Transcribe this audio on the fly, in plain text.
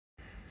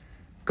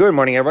Good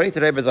morning, everybody.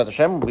 Today, B'ezrat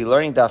Hashem, we'll be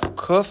learning Daf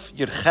Kuf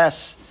Yud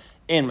Ches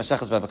in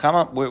Maseches Bava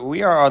Kama.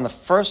 We are on the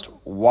first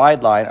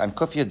wide line on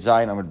Kuf Yud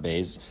Zayin Amud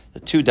Beis,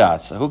 the two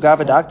dots. Hu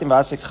gava daktim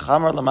v'asik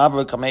chamar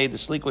l'mabar kamei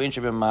d'sliku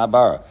inshib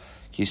ma'abara.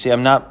 You see,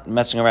 I'm not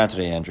messing around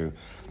today, Andrew.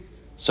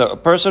 So a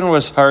person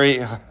was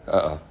hurried.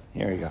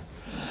 Here we go.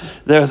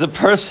 There was a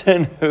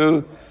person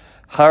who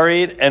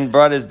hurried and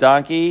brought his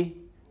donkey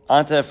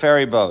onto a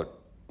ferry boat.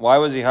 Why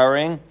was he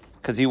hurrying?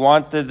 Because he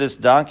wanted this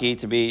donkey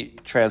to be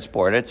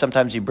transported.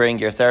 Sometimes you bring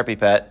your therapy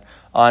pet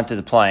onto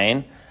the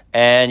plane,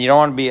 and you don't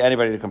want to be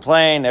anybody to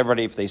complain.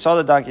 Everybody, if they saw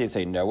the donkey, they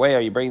say, no way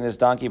are you bringing this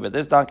donkey, but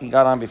this donkey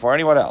got on before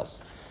anyone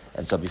else.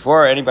 And so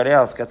before anybody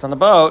else gets on the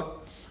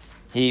boat,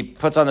 he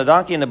puts on the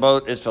donkey, and the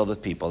boat is filled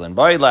with people. And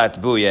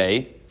boilat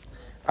buye,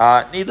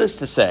 needless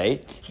to say,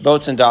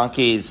 boats and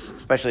donkeys,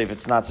 especially if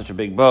it's not such a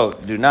big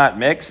boat, do not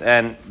mix,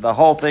 and the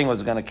whole thing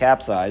was going to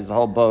capsize, the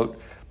whole boat,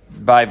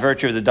 by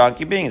virtue of the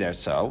donkey being there.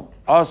 So,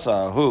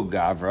 also, hu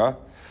gavra.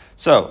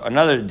 So,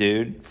 another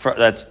dude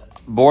that's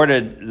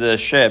boarded the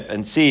ship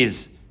and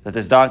sees that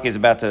this donkey is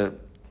about to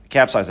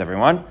capsize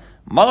everyone,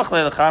 malach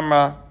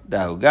le'lechamra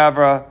dahu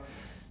gavra,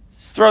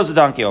 throws the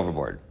donkey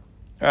overboard.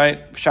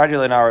 Right?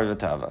 Shadil le'nar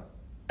v'tava.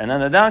 And then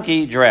the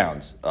donkey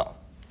drowns. Oh.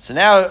 So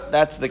now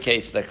that's the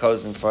case that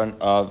goes in front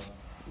of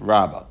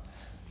Rabbah.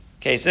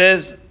 Case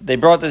is, they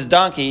brought this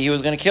donkey, he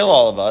was going to kill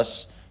all of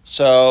us,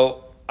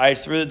 so I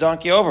threw the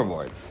donkey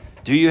overboard.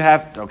 Do you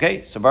have,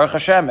 okay, so Baruch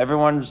Hashem,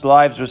 everyone's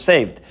lives were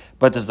saved.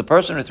 But does the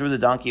person who threw the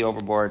donkey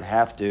overboard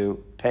have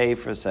to pay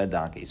for said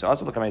donkey? So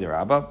also look at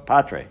Rabbah,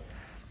 Patre.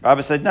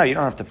 Rabbah said, no, you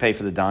don't have to pay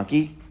for the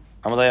donkey.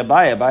 Amalei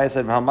Abaya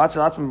said,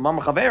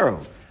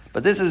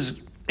 but this is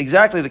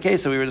exactly the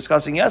case that we were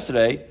discussing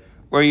yesterday,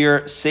 where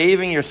you're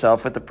saving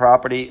yourself with the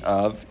property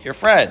of your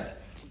friend,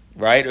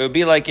 right? It would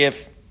be like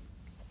if,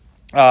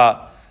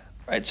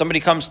 somebody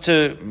comes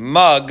to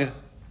mug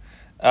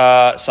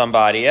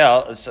somebody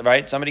else,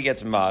 right? Somebody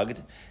gets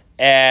mugged,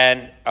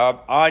 and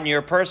on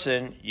your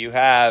person you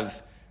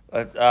have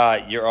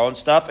your own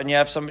stuff, and you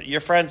have some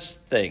your friends'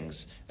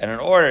 things. And in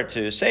order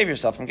to save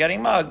yourself from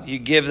getting mugged, you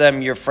give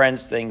them your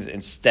friends' things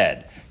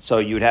instead. So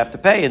you would have to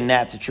pay in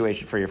that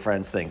situation for your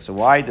friends' things. So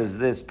why does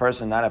this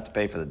person not have to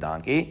pay for the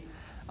donkey?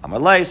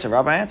 Amalei, so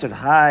Rabbi answered,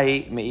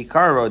 Hi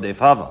me'ikar rodef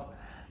hava.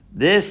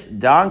 This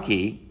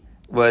donkey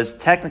was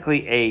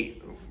technically a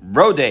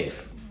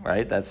rodef,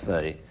 right?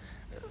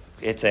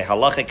 It's a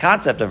halachic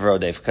concept of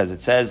rodef, because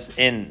it says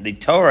in the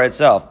Torah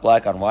itself,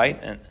 black on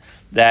white,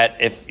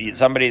 that if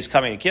somebody is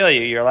coming to kill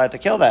you, you're allowed to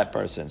kill that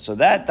person. So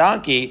that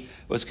donkey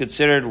was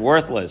considered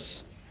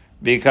worthless,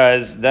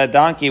 because that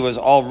donkey was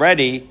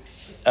already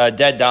a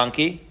dead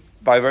donkey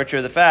by virtue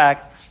of the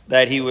fact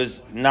that he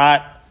was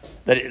not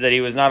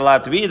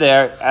allowed to be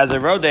there. As a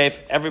rodef,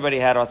 everybody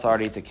had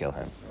authority to kill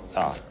him.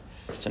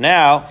 So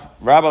now,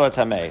 Rabbah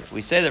Latameh.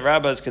 We say that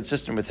Rabbah is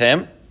consistent with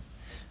him.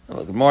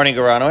 Good morning,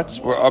 Garanowitz.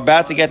 We're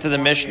about to get to the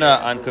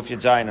Mishnah on Kuf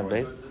Yud Zayin Amud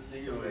Beis.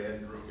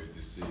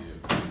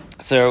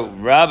 So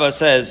Rabbah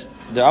says,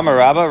 the Amar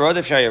Rabbah,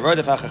 Rodef Shaya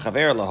Rodef Acha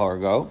Chaver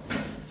Lahorgo.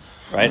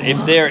 Right?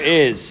 If there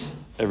is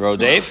a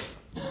Rodef,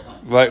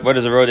 what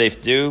does a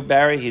Rodef do,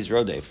 Barry? He's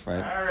Rodef,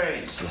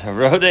 right? So a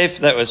Rodef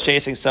that was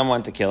chasing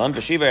someone to kill him,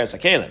 B'shiva Es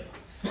HaKelim.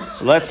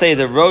 So let's say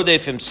the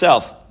Rodef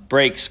himself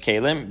breaks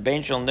Kelim,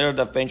 Bein Shel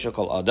Nirdaf, Bein Shel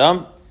Kol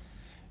Adam,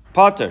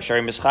 Potter,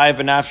 Shari Mischayev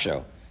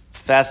B'nafsho.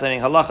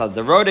 Fascinating halacha.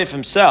 The rodef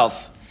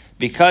himself,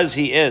 because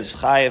he is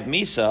chayev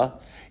misa,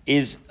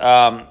 is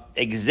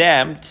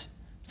exempt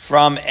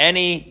from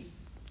any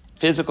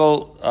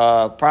physical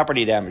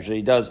property damage that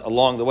he does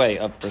along the way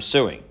of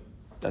pursuing.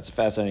 That's a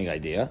fascinating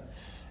idea,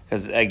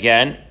 because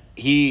again,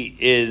 he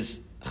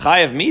is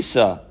chayev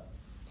misa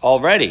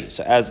already.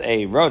 So as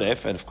a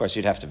rodef, and of course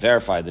you'd have to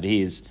verify that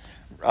he's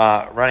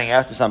running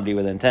after somebody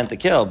with intent to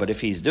kill. But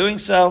if he's doing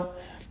so,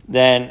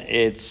 then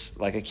it's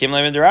like a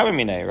kimlem in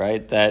derabamine,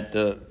 right? That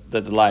the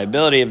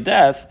liability of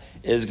death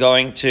is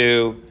going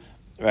to,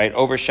 right,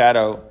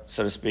 overshadow,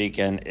 so to speak,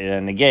 and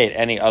negate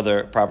any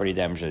other property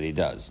damage that he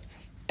does.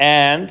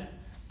 And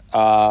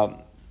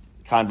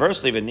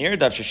conversely, v'nir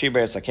dav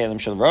sheshiber sakelim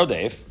shel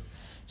rodef.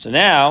 So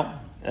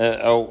now,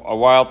 a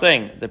wild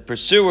thing. The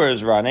pursuer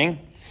is running,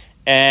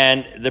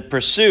 and the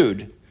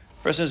person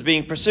is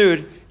being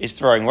pursued, is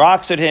throwing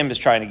rocks at him, is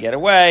trying to get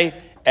away,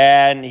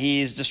 and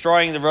he's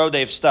destroying the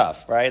rodef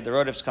stuff, right? The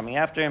rodef's coming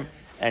after him,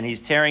 and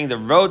he's tearing the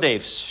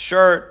rodef's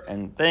shirt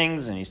and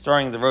things, and he's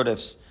throwing the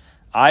rodef's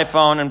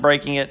iPhone and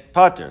breaking it,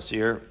 pater. So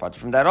you're pater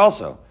from that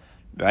also,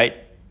 right?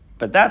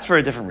 But that's for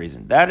a different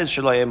reason. That is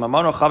shaloye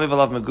mamono chaviv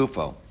alav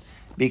megufo,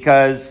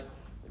 because,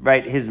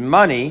 right, his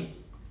money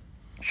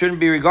shouldn't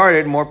be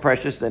regarded more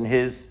precious than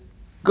his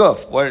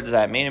guf. What does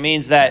that mean? It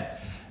means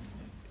that,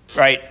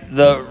 right,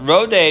 the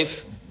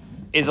rodef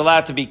is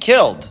allowed to be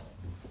killed.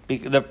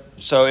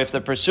 So if the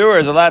pursuer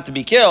is allowed to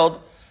be killed,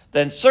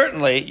 then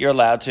certainly you're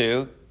allowed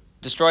to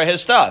destroy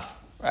his stuff,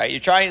 right?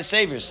 You're trying to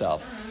save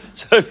yourself.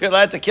 So if you're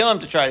allowed to kill him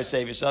to try to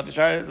save yourself,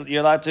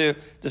 you're allowed to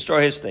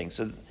destroy his things.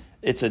 So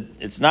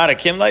it's not a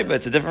kimlay, but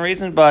it's a different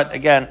reason. But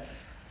again,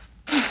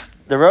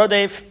 the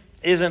rodef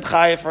isn't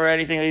chayiv for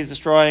anything that he's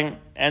destroying,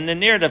 and the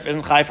nirdaf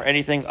isn't chayiv for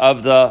anything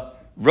of the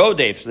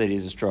rodef that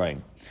he's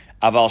destroying.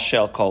 Aval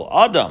shel kol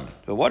adam.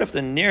 But what if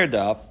the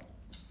nirdaf,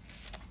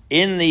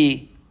 in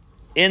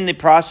the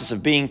process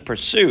of being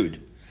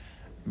pursued,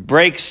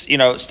 breaks,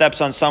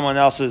 steps on someone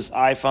else's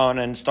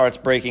iPhone and starts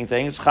breaking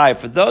things? Chayiv.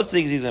 For those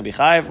things, he's going to be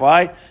chayiv.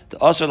 Why?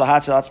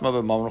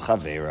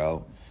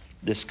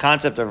 This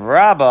concept of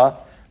Rabbah,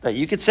 that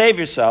you could save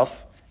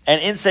yourself,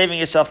 and in saving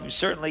yourself, you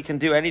certainly can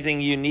do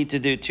anything you need to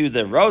do to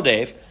the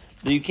rodef,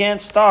 but you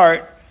can't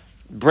start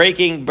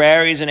breaking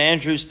Barry's and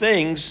Andrew's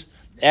things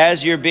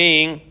as you're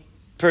being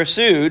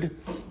pursued,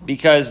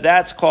 because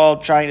that's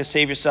called trying to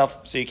save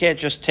yourself. So you can't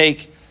just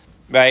take,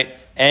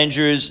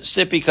 Andrew's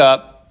sippy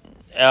cup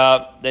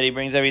that he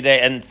brings every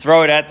day and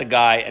throw it at the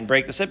guy and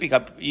break the sippy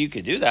cup. You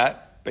could do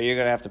that, but you're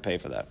going to have to pay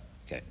for that.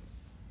 Okay.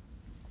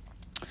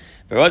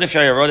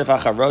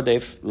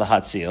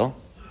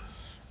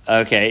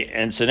 Okay,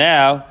 and so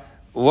now,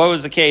 what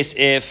was the case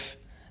if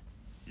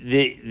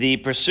the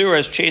pursuer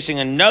is chasing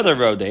another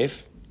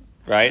rodef,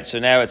 right? So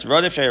now it's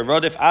rodef shaya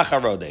rodef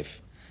acha rodef.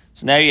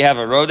 So now you have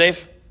a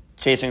rodef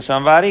chasing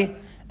somebody,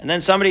 and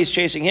then somebody's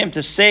chasing him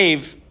to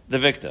save the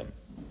victim.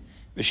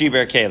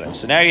 V'shiber kelim.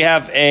 So now you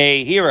have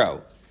a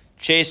hero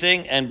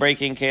chasing and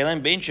breaking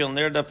kelim. Bein shel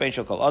nirdaf bein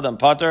shel kol adam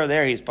pater.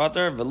 There he's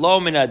pater.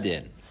 V'lo min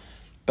adin.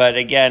 But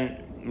again,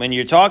 when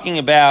you're talking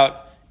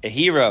about a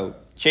hero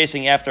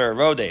chasing after a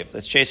rodef,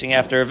 that's chasing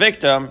after a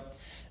victim,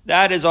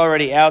 that is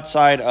already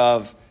outside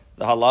of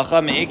the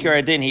halacha. Me'ikar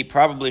adin, he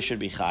probably should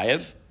be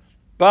chayiv,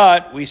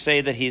 but we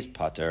say that he's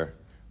pater.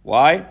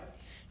 Why?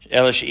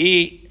 Because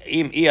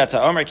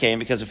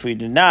if we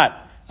did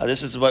not,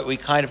 this is what we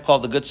kind of call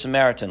the Good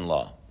Samaritan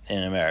law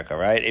in America,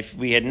 right? If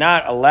we had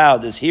not allowed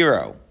this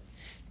hero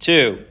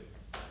to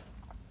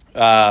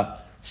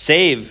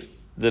save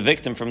the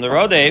victim from the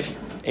rodef,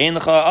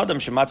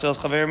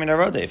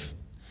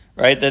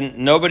 right? Then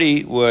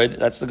nobody would,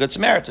 that's the Good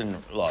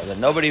Samaritan law, then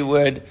nobody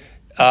would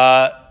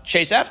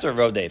chase after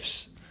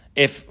rodefs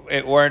if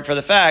it weren't for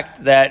the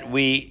fact that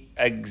we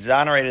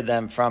exonerated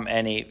them from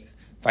any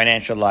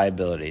financial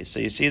liability. So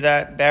you see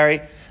that,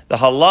 Barry? The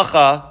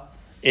halacha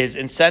is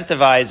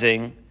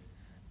incentivizing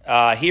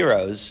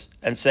heroes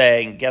and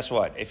saying, guess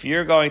what? If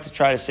you're going to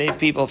try to save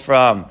people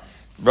from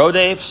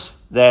rodefs,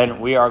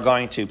 then we are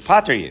going to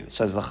pater you,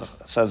 says the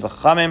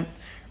Chachamim.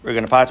 We're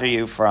going to pater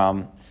you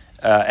from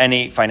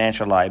any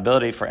financial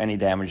liability for any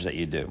damage that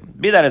you do.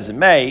 Be that as it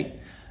may,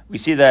 we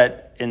see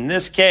that in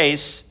this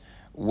case,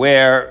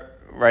 where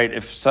a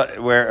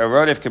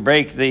rodef could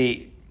break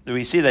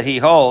we see that he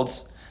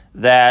holds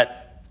that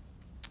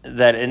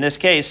in this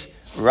case,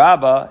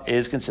 Rabbah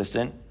is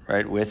consistent,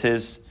 right, with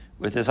his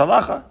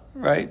halacha,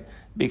 right,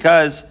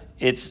 because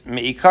it's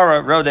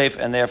me'ikara rodef,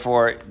 and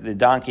therefore the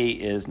donkey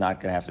is not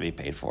going to have to be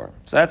paid for.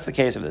 So that's the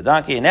case of the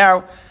donkey. And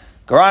now,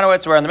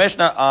 Goranowitz, we're on the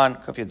Mishnah on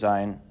Kuf Yud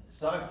Zayin.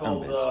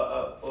 Seinfeld,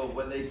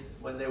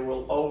 when they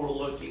were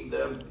overlooking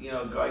them,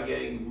 guy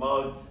getting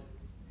mugged,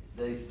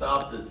 they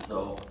stopped it.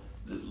 So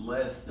the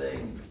last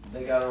thing,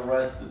 they got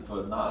arrested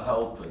for not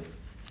helping.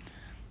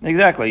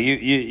 Exactly.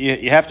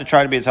 You have to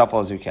try to be as helpful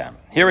as you can.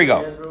 Here we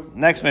go. Andrew,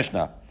 Next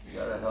Mishnah. You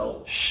gotta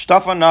help.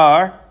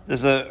 Shtafanar.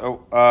 This is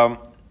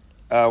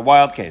a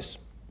wild case.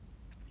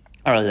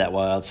 Not really that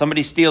wild.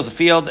 Somebody steals a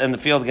field and the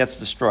field gets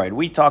destroyed.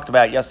 We talked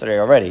about it yesterday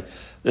already.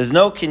 There's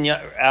no kinyan.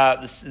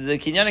 The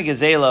kinyan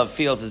gezela of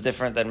fields is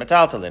different than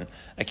metaltalin.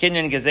 A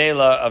kinyan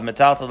gezela of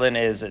metaltalin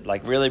is it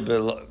really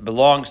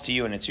belongs to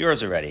you and it's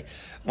yours already.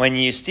 When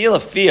you steal a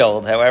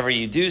field, however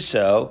you do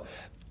so,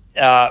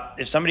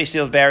 if somebody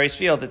steals Barry's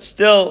field, it's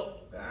still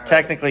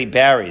technically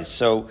Barry's.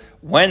 So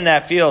when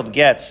that field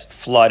gets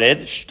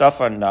flooded,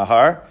 shtafan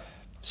nahar.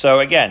 So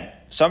again,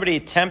 somebody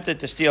attempted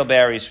to steal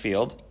Barry's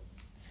field,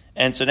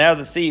 and so now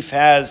the thief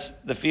has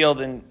the field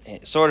in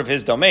sort of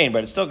his domain,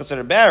 but it's still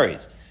considered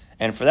Barry's.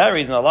 And for that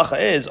reason, the halacha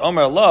is,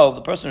 Omer Lo,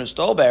 the person who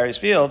stole Barry's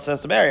field,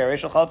 says to Barry,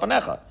 Areshel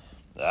Chalfanecha.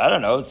 I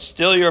don't know, it's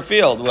still your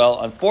field. Well,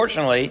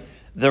 unfortunately,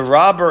 the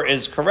robber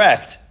is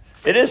correct.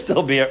 It is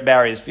still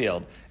Barry's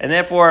field. And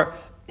therefore,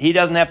 he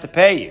doesn't have to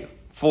pay you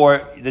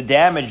for the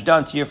damage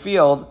done to your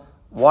field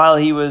while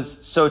he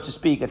was, so to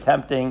speak,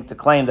 attempting to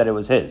claim that it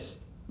was his.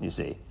 You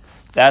see,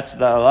 that's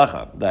the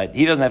halacha, that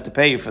he doesn't have to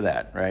pay you for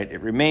that, right?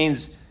 It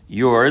remains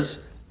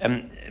yours,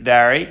 and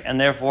Barry, and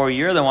therefore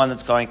you're the one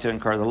that's going to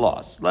incur the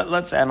loss.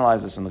 Let's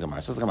analyze this in the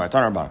Gemara. Says the Gemara,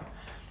 Taner Rabbanan.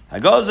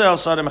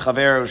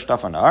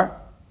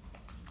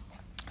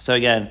 So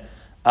again,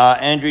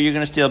 Andrew, you're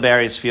going to steal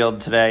Barry's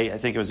field today. I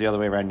think it was the other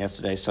way around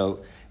yesterday. So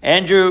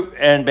Andrew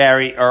and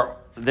Barry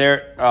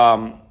their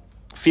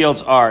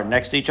fields are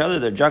next to each other.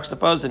 They're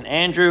juxtaposed, and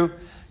Andrew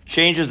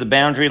changes the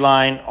boundary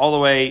line all the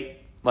way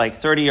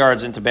 30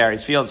 yards into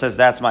Barry's field, says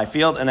that's my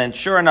field, and then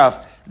sure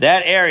enough,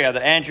 that area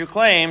that Andrew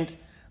claimed,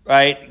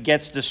 right,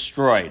 gets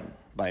destroyed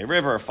by a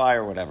river or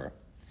fire or whatever.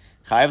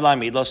 Chayiv la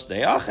midlos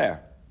de'acher.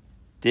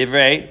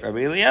 Divrei Rabbi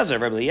Eliezer.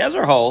 Rabbi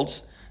Eliezer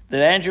holds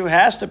that Andrew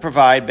has to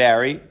provide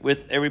Barry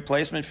with a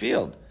replacement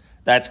field.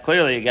 That's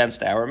clearly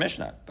against our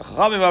Mishnah.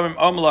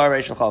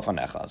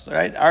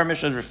 Right? Our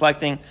Mishnah is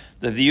reflecting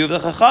the view of the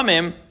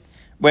Chachamim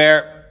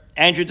where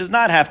Andrew does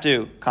not have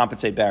to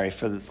compensate Barry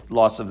for the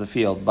loss of the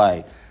field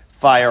by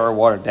fire or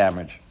water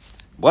damage.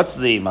 What's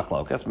the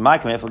machlokas?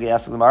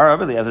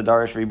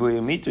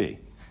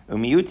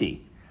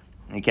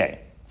 Okay,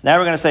 so now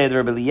we're going to say that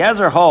Rabbi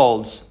Eliezer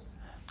holds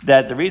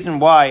that the reason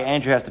why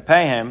Andrew has to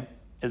pay him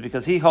is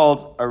because he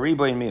holds a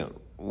riboy miut.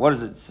 What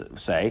does it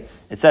say?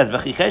 It says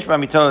v'chichesh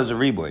b'amito is a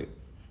riboy.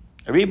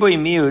 A riboy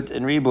miut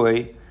and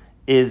riboy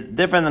is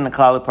different than the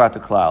klal uprat to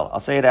klal. I'll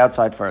say it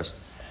outside first.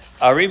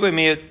 A riboy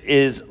miut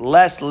is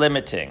less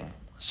limiting,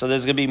 so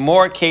there's going to be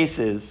more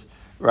cases,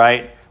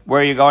 right,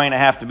 where you're going to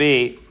have to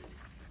be.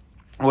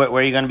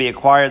 Where you're going to be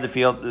acquired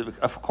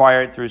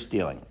through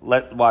stealing.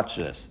 Watch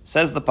this.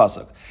 Says the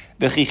pasuk,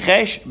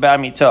 "B'chichesh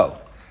ba'amito."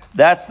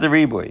 That's the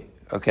ribui.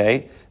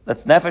 Okay,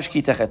 that's nefesh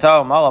ki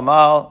techeto mal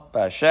amal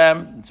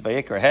ba'Hashem. It's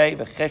vayikra hey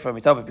b'chichesh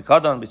ba'amito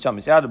b'pikadon b'tzom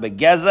b'syadu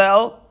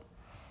b'gezel.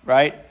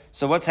 Right.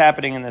 So what's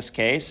happening in this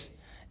case?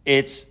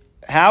 It's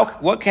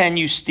what can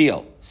you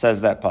steal? Says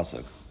that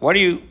pasuk. What are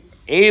you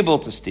able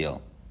to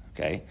steal?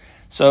 Okay.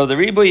 So the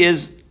ribui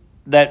is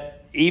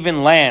that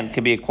even land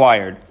can be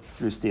acquired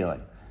through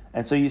stealing.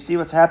 And so you see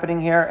what's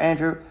happening here,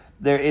 Andrew?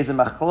 There is a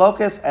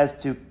machlokas as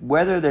to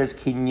whether there's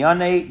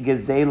kinyane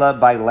gezela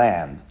by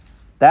land.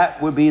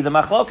 That would be the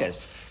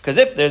machlokas. Because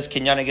if there's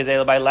kinyane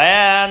gezela by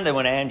land, then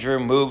when Andrew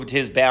moved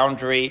his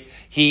boundary,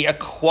 he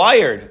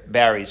acquired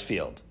Barry's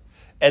field.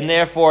 And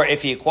therefore,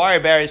 if he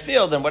acquired Barry's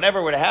field, then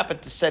whatever would have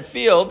happened to said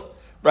field,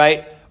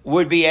 right,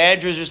 would be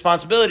Andrew's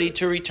responsibility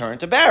to return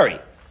to Barry,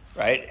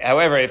 right?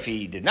 However, if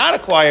he did not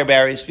acquire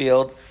Barry's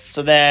field,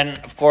 so then,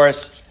 of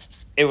course,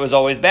 it was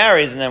always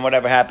Barry's, and then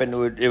whatever happened,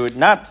 it would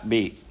not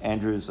be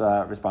Andrew's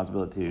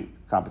responsibility to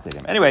compensate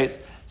him. Anyways,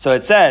 so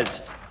it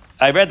says,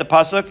 I read the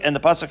pasuk, and the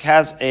pasuk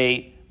has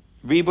a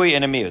ribui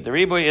and a miut. The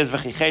ribui is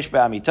v'chichesh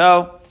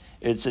ba'amito.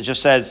 It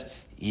just says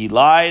he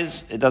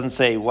lies. It doesn't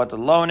say what the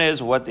loan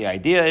is, what the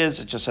idea is.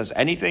 It just says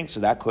anything, so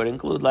that could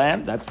include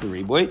land. That's the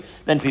ribui.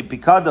 Then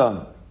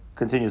pikadon,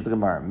 continues the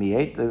Gemara.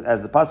 Mi'et,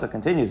 as the pasuk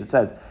continues, it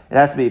says it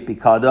has to be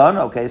pikadon.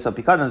 Okay, so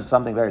pikadon is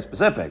something very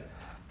specific.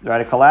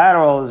 Right, a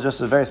collateral is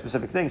just a very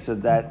specific thing, so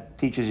that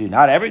teaches you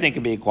not everything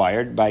can be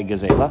acquired by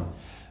gazela.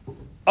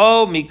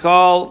 Oh,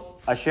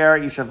 mikol asher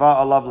yishava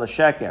alav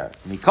l'sheker.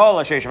 Mikol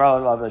asher yishava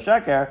alav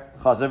l'sheker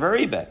chazav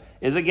aribe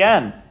is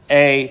again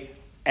a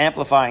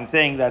amplifying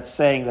thing that's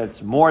saying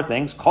that's more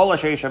things. Kol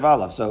asher yishava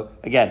alav. So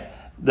again,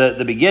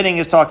 the beginning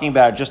is talking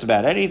about just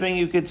about anything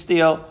you could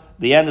steal.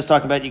 The end is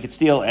talking about you could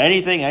steal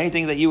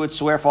anything that you would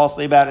swear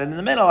falsely about. And in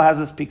the middle has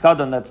this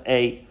pikadon that's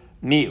a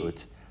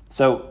miut.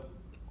 So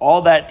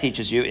all that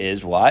teaches you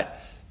is what?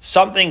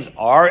 Some things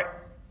are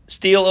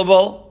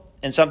stealable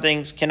and some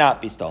things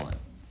cannot be stolen.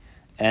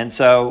 And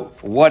so,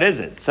 what is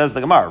it? Says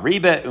the Gemara,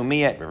 Ribe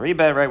umiyet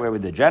ribe, right, where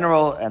with the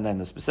general and then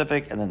the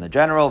specific and then the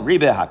general,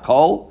 Ribe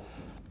hakol,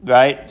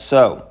 right?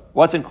 So,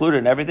 what's included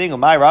in everything?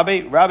 Umay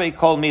Rabbi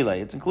kol mile.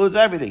 It includes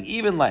everything,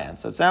 even land.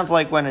 So it sounds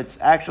like when it's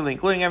actually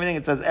including everything,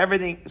 it says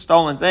everything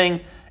stolen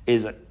thing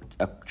is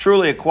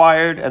truly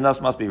acquired and thus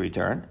must be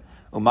returned.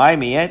 Umay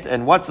miyet,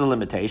 and what's the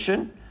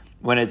limitation?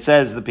 When it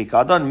says the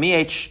pikadon,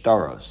 mi'et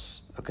shtaros.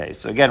 Okay,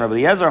 so again, Rabbi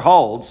Eliezer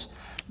holds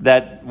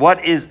that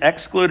what is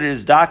excluded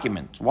is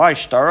documents. Why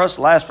shtaros?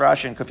 Last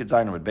Rashi and Kuf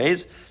Yitzayin with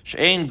Beis.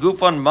 She'ein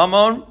gufon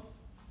mamon,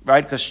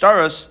 right? Because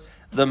shtaros,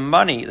 the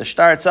money, the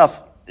shtar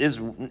itself,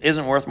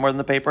 isn't worth more than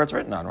the paper it's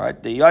written on,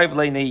 right? The yoiv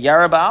le'ni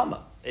yara ba'alma.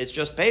 It's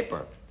just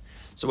paper.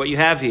 So what you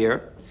have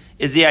here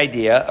is the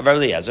idea of Rabbi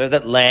Eliezer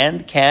that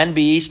land can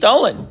be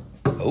stolen.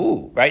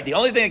 Ooh, right? The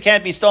only thing that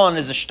can't be stolen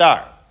is a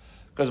shtar.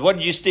 Because what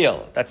did you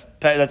steal? That's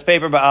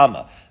paper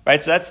ba'alma,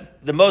 right? So that's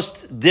the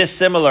most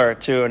dissimilar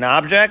to an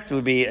object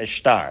would be a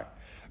shtar,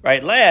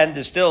 right? Land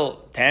is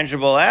still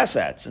tangible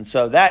assets, and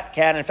so that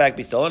can in fact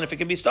be stolen. If it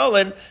can be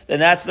stolen, then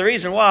that's the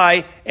reason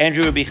why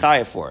Andrew would be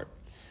chayav for it.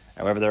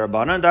 However, the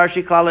Rabbanan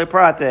darshi klal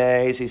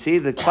u'prat. So you see,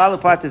 the klal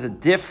u'prat is a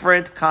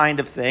different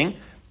kind of thing.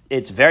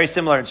 It's very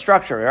similar in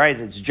structure, right?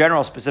 It's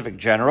general, specific,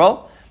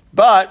 general.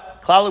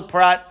 But klal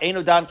u'prat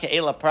einu dam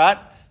ke'ela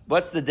prat.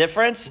 What's the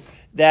difference?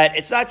 That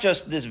it's not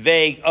just this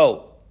vague,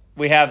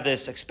 we have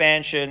this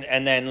expansion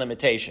and then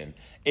limitation.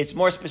 It's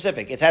more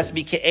specific. It has to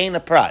be ke'ena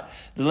prat.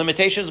 The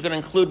limitation is going to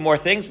include more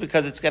things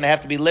because it's going to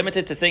have to be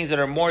limited to things that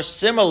are more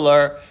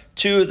similar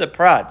to the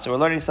prat. So we're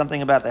learning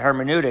something about the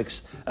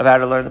hermeneutics of how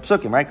to learn the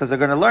psukim, right? Because they're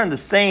going to learn the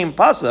same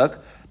pasuk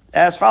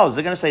as follows.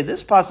 They're going to say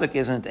this pasuk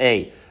isn't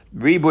a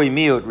riboy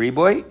miut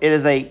riboy. It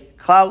is a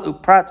klal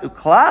uprat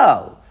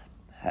uklal.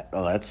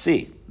 Well, let's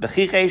see.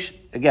 Bechichesh,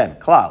 again,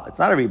 klal. It's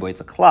not a riboy,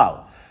 it's a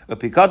klal. A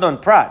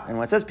pikadon prat, and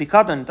when it says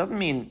pikadon, it doesn't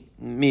mean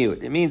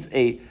miut. It means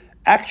a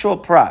actual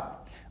prat.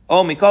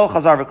 Oh, mikol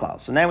chazar v'klal.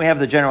 So now we have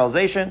the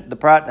generalization, the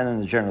prat, and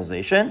then the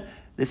generalization.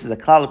 This is a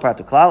klal prat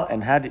to klal,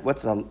 and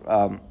what's the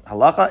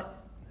halacha?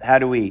 How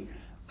do we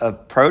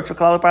approach a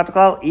klal prat to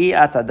klal?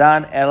 I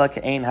atadan ela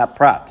ke'ein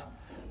haprat.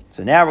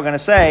 So now we're going to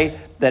say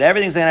that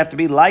everything's going to have to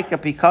be like a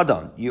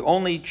pikadon. You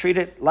only treat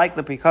it like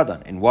the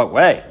pikadon. In what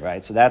way,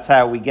 right? So that's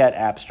how we get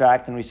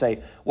abstract, and we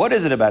say, what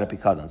is it about a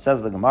pikadon?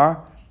 Says the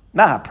Gemara.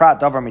 Nah, prat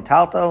davar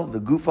mitaltal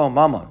v'gufo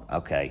mamon.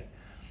 Okay.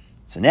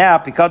 So now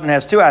Pikadon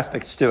has two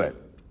aspects to it.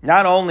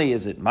 Not only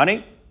is it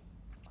money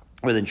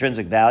with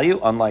intrinsic value,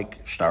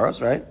 unlike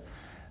shtaros, right?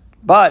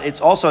 But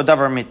it's also a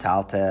davar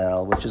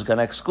mitaltel, which is going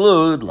to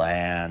exclude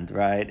land,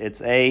 right?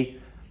 It's a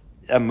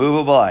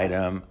movable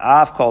item.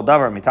 Af kol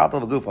davar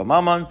mitaltel v'gufa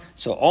mamon.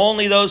 So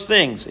only those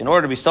things, in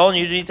order to be stolen,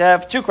 you need to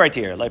have two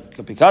criteria. Like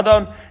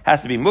pikadon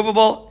has to be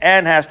movable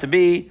and has to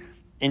be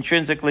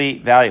intrinsically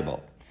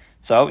valuable.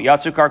 So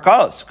yatsu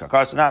karkos.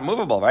 Karkos are not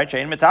movable, right?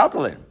 Chain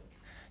mitaltelin.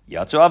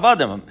 Yatsu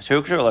avadim.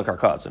 Shukshur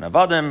karkos. And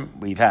avadim,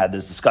 we've had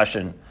this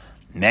discussion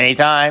many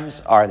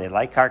times. Are they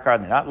like karka? Are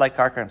they not like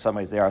karka? In some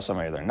ways they are, some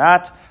ways they're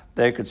not.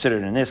 They're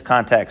considered in this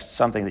context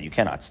something that you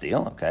cannot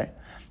steal, okay?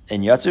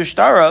 In Yatsu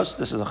Shtaros,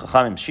 this is a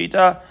Chachamim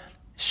Shita.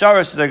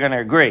 Shtaros, they're going to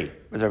agree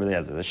with everybody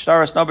else. The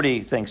Shtaros, nobody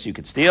thinks you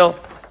could steal.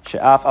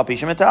 She'af al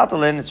pishem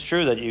metaltalin, it's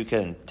true that you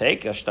can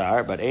take a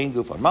shtar, but ein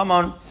guf on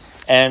mamon,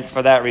 and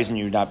for that reason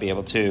you would not be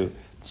able to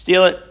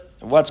steal it.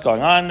 What's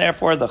going on,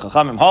 therefore? The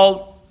Chachamim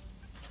hold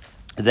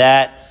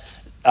that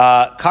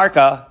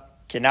karka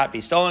cannot be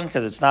stolen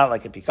because it's not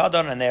like a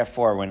pikadon, and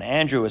therefore when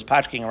Andrew was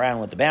patching around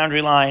with the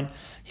boundary line,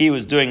 he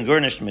was doing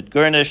gurnished mit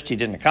gurnished, he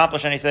didn't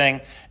accomplish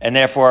anything, and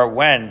therefore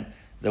when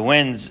the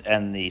winds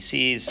and the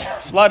seas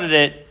flooded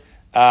it,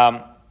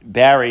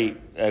 Barry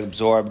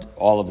absorbed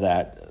all of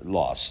that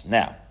loss.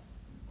 Now,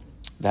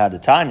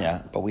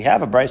 Tanya, but we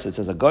have a brisa that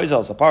says a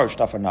goizel sapar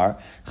shtafanar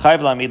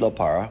chayv lamid lo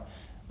para.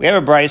 We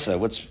have a brisa.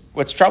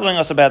 What's troubling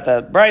us about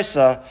that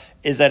brisa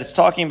is that it's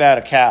talking about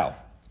a cow.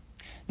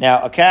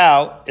 Now, a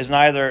cow is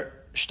neither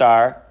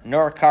shtar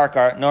nor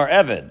karkar nor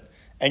eved.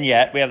 And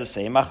yet, we have the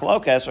same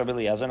machlokas, Rabbi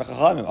Eliezer and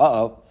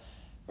Chachamim.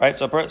 Right?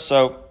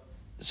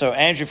 So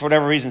Andrew, for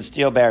whatever reason,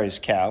 steal Barry's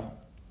cow.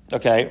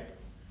 Okay.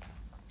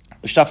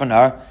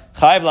 Shtafanar,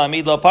 chayv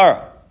la'amid lo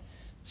para.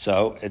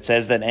 So it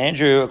says that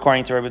Andrew,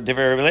 according to Rabbi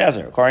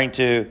Eliezer,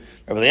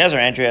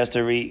 Andrew has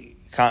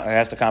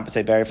to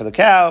compensate Barry for the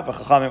cow.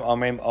 V'chachamim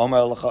omrim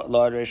omer lo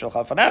adrei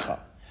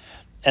chafanecha.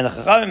 And the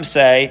Chachamim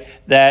say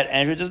that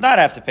Andrew does not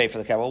have to pay for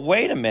the cow. Well,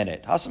 wait a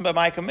minute. Hasan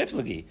b'mayka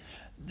miflagi.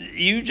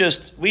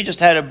 We just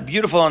had a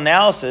beautiful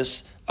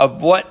analysis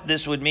of what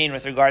this would mean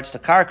with regards to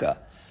karka.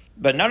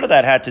 But none of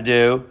that had to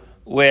do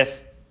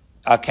with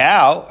a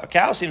cow. A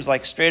cow seems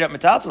like straight up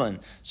metaltalin.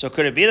 So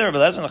could it be the Rebbe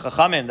Lezer and the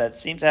Chachamim that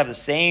seem to have the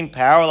same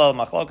parallel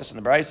machlokas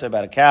in the Brisa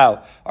about a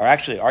cow are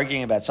actually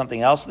arguing about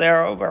something else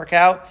there over a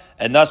cow,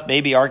 and thus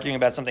maybe arguing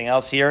about something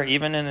else here,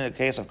 even in the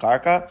case of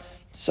karka?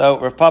 So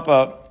Rav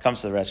Papa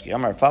comes to the rescue.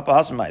 Rav Papa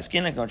Hasan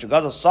ma'iskin konchu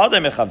gadol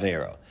sadeh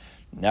mechavero.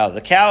 Now,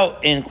 the cow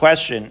in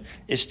question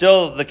is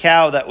still the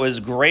cow that was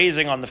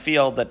grazing on the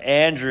field that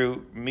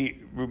Andrew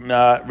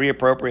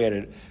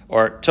reappropriated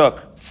or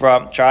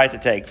tried to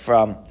take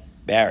from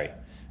Barry.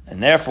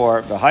 And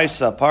therefore,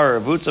 v'haisa para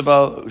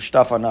vutzabo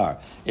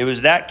ushtafanar. It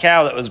was that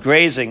cow that was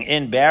grazing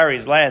in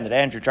Barry's land that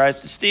Andrew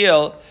tries to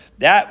steal.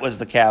 That was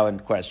the cow in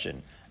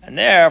question. And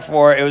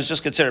therefore, it was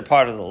just considered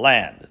part of the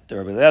land. The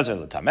Rebbe Eliezer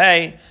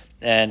l'tamei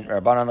and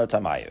Rabbanan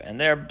l'tamayu.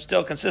 And they're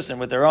still consistent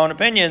with their own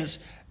opinions,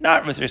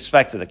 not with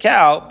respect to the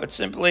cow, but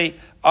simply,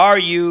 are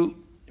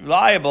you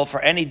liable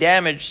for any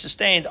damage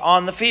sustained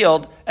on the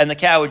field? And the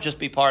cow would just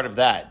be part of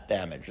that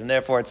damage. And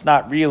therefore, it's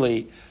not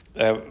really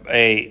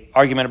a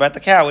argument about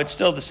the cow. It's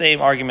still the same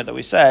argument that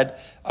we said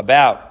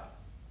about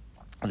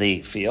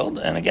the field.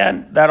 And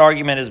again, that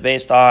argument is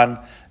based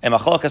on a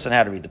machlokas and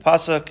how to read the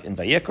pasuk in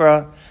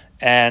Vayikra,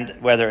 and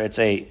whether it's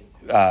a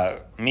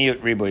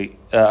miyut ribui,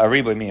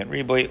 miyut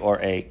ribui, or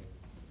a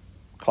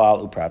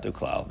klal uprat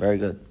uklal. Very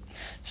good.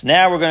 So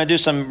now we're going to do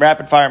some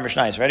rapid fire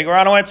mishnayos. Ready,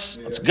 Goranowitz?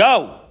 Yeah. Let's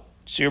go.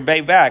 So you're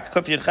back.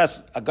 Kuf Yud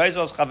Ches, a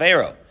geizel's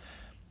chavero.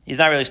 He's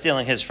not really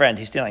stealing his friend.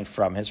 He's stealing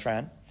from his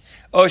friend.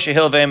 Or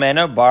shehil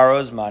ve'emeno,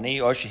 borrows money.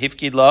 Or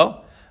shehifkid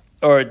lo,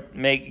 or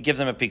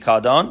gives him a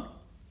pikadon.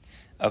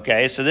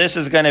 Okay, so this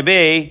is going to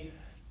be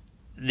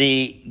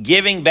the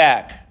giving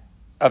back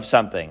of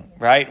something,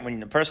 right? When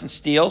the person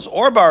steals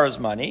or borrows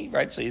money,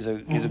 right? So he's a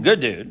good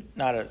dude,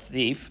 not a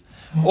thief.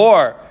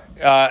 Or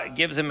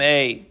gives him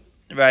a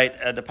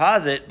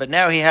deposit, but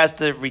now he has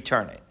to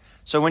return it.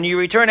 So when you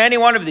return any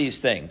one of these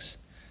things,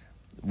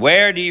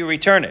 where do you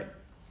return it?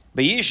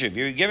 B'yishuv,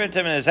 you give it to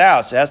him in his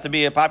house. It has to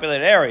be a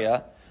populated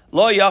area.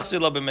 Lo yachzu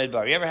lo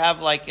b'midbar. You ever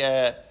have like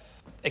a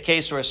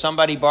case where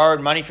somebody borrowed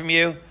money from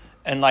you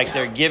and like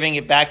they're giving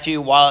it back to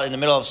you while in the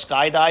middle of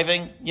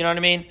skydiving? You know what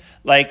I mean?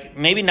 Like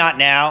maybe not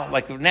now.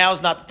 Like now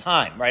is not the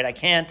time, right? I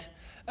can't.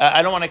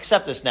 I don't want to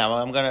accept this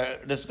now.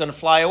 This is gonna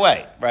fly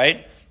away,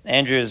 right?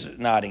 Andrew is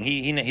nodding.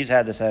 He's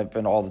had this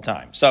happen all the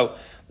time. So,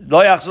 lo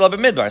yachzu lo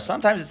b'midbar.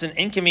 Sometimes it's an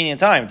inconvenient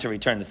time to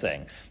return the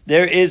thing.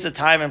 There is a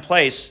time and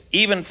place,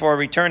 even for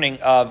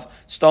returning of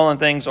stolen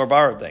things or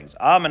borrowed things.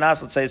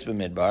 Manas l'tzeis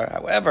b'midbar.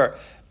 However,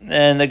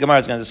 and the Gemara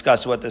is going to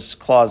discuss what this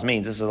clause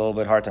means. This is a little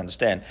bit hard to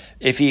understand.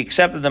 If he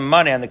accepted the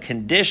money on the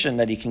condition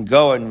that he can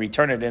go and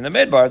return it in the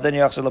midbar, then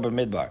yachzu lo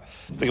b'midbar.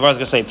 The Gemara is going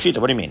to say, Pshita,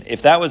 what do you mean?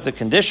 If that was the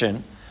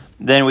condition,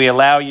 then we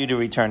allow you to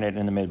return it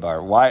in the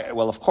midbar. Why?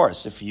 Well, of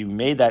course, if you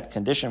made that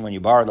condition when you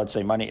borrowed, let's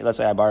say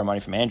I borrow money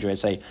from Andrew, I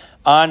say,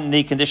 on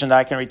the condition that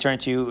I can return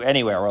to you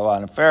anywhere, or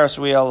on a Ferris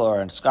wheel,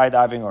 or in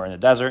skydiving, or in the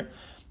desert,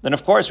 then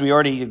of course we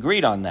already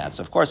agreed on that.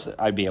 So of course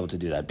I'd be able to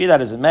do that. Be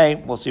that as it may,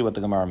 we'll see what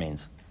the Gemara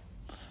means.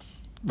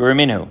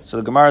 So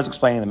the Gemara is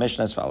explaining the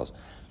Mishnah as follows.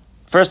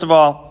 First of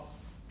all,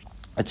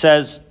 it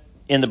says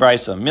in the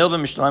Brisa, Milva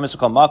Mishtalamis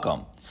Kol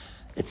Makom.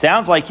 It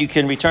sounds like you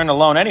can return a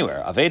loan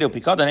anywhere. So we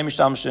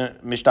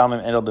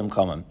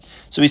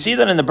see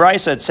that in the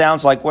Brisa it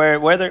sounds like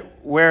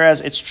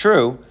whereas it's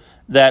true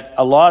that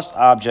a lost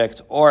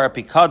object or a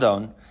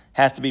pikadon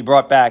has to be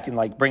brought back and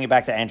like bring it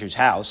back to Andrew's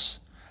house,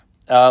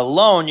 a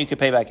loan you could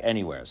pay back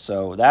anywhere.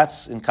 So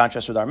that's in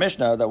contrast with our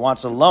Mishnah that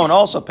wants a loan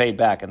also paid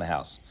back in the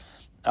house.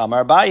 It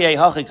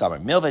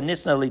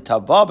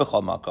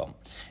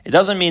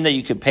doesn't mean that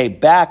you could pay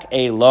back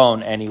a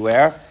loan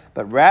anywhere,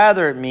 but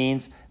rather it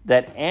means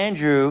that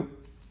Andrew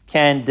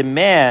can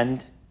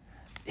demand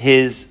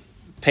his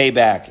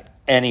payback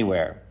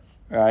anywhere,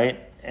 right?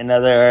 In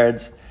other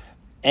words,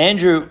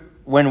 Andrew,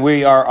 when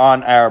we are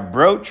on our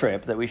bro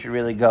trip that we should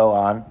really go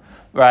on,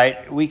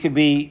 right, we could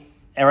be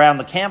around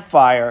the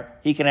campfire,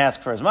 he can ask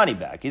for his money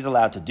back. He's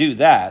allowed to do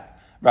that,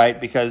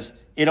 right? Because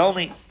it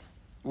only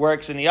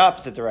works in the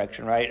opposite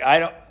direction, right?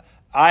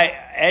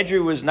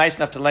 Andrew was nice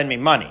enough to lend me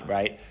money,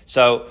 right?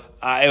 So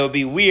it would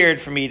be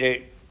weird for me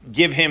to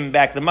give him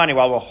back the money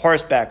while we're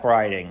horseback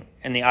riding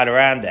in the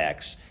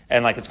Adirondacks,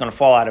 and like it's going to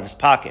fall out of his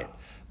pocket.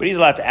 But he's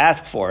allowed to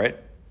ask for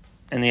it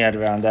in the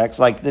Adirondacks.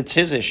 Like, that's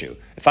his issue.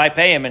 If I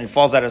pay him and it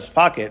falls out of his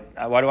pocket,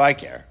 why do I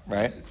care,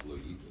 right?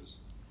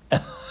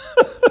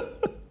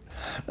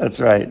 That's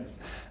right.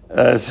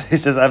 So he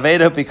says,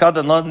 Avedo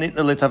pikadon lo nitna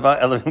litava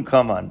elohim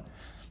kaman.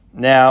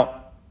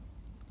 Now,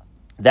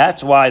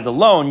 that's why the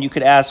loan you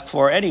could ask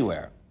for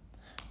anywhere,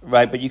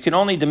 right? But you can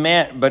only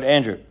demand, but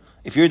Andrew,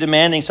 if you're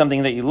demanding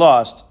something that you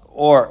lost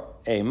or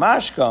a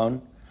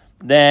mashkon,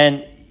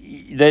 then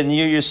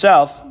you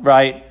yourself,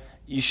 right,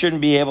 you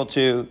shouldn't be able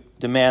to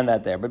demand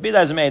that there. But be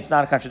that as it may, it's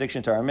not a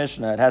contradiction to our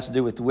Mishnah. It has to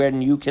do with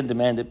when you can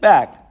demand it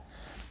back.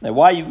 Now,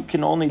 why you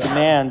can only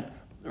demand,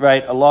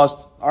 right, a lost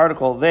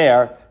article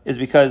there is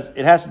because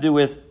it has to do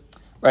with,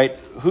 right,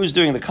 who's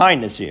doing the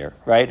kindness here,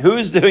 right?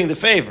 Who's doing the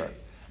favor?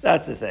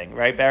 That's the thing,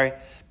 right, Barry?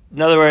 In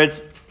other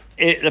words,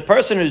 the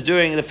person who's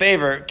doing the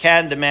favor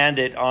can demand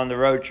it on the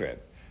road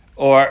trip.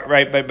 Or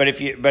right, but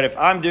if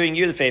I'm doing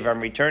you the favor, I'm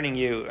returning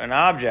you an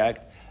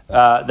object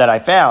that I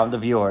found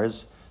of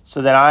yours,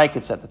 so that I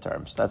could set the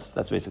terms. That's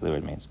basically what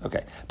it means.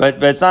 Okay,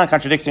 but it's not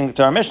contradicting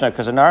to our Mishnah,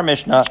 because in our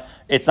Mishnah,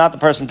 it's not the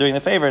person doing the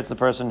favor; it's the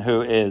person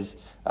who is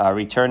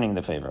returning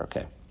the favor.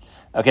 Okay.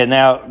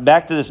 Now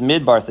back to this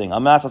midbar thing.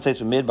 Amas al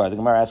midbar. The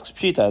Gemara asks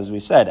Pshita, as we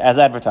said, as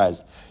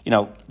advertised.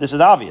 This is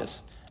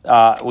obvious.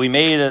 We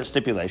made a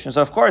stipulation.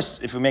 So, of course,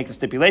 if we make a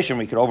stipulation,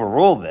 we could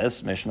overrule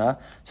this Mishnah.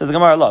 Says the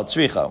Gemara, lo,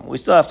 tzricha. We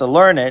still have to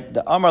learn it,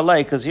 the Amar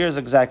lei, because here's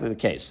exactly the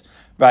case,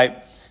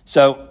 right?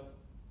 So,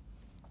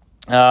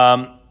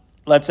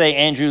 let's say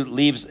Andrew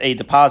leaves a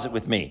deposit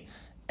with me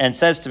and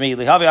says to me,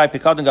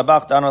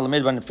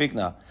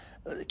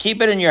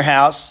 keep it in your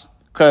house,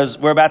 because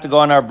we're about to go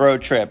on our bro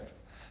trip.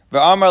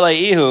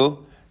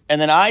 And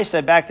then I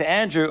said back to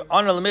Andrew,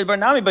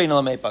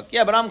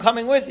 yeah, but I'm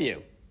coming with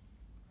you.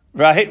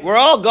 Right? We're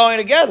all going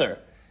together.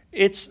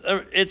 It's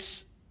a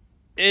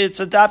Daf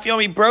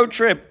Yomi bro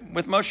trip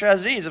with Moshe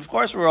Aziz. Of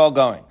course we're all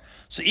going.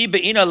 So, if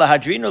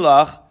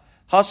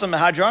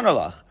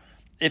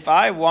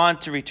I want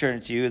to return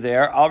it to you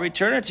there, I'll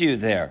return it to you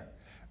there.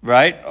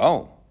 Right?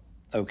 Oh,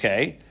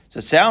 okay. So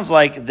it sounds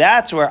like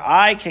that's where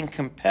I can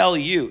compel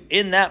you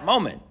in that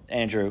moment,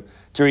 Andrew,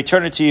 to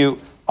return it to you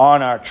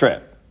on our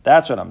trip.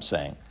 That's what I'm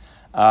saying.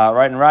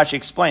 Right, and Rashi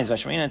explains,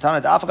 because it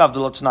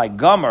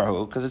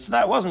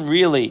wasn't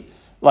really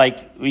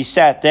like we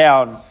sat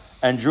down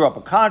and drew up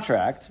a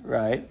contract,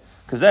 right?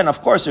 Because then,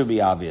 of course, it would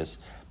be obvious.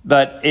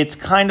 But it's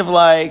kind of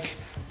like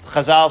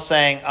Chazal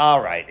saying,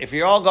 all right, if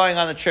you're all going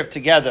on the trip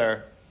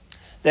together,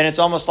 then it's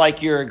almost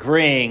like you're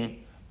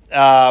agreeing,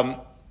 you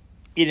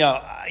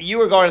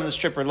were going on this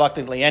trip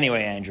reluctantly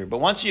anyway, Andrew, but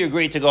once you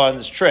agreed to go on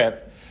this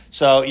trip,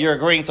 so you're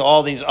agreeing to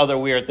all these other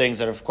weird things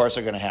that, of course,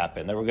 are going to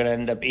happen. That we're going to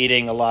end up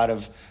eating a lot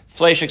of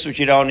fleischiks which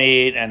you don't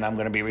eat, and I'm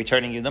going to be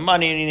returning you the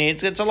money you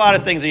need. It's a lot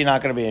of things that you're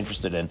not going to be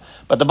interested in.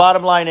 But the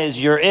bottom line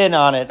is you're in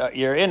on it.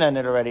 You're in on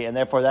it already, and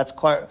therefore that's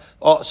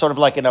sort of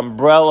like an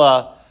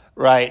umbrella,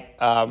 right,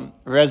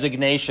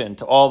 resignation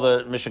to all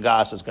the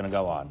mishagas that's going to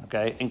go on,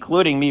 okay,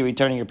 including me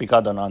returning your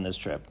pikadon on this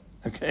trip,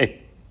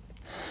 okay.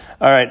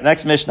 All right,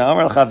 next Mishnah.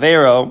 Amar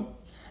l'chavero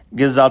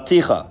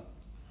gizalticha.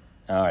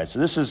 All right, so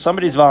this is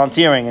somebody's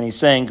volunteering, and he's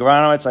saying,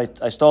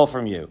 Garanowitz, I stole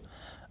from you.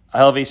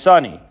 Helvi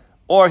Sani.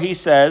 Or he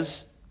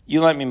says, you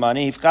lent me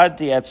money.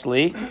 Ifkadti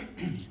etzli.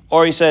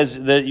 Or he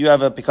says that you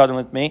have a pikadon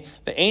with me.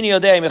 Right?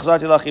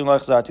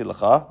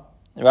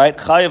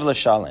 Chayev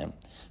l'shalem.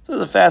 So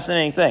this is a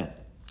fascinating thing.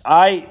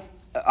 I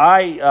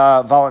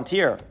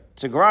volunteer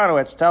to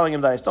Garanowitz telling him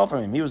that I stole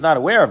from him. He was not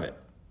aware of it.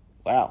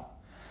 Wow.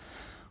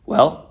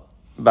 Well,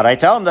 but I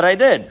tell him that I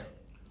did.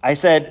 I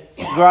said,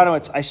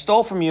 Granowitz, I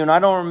stole from you and I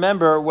don't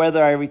remember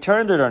whether I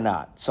returned it or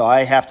not. So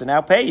I have to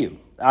now pay you.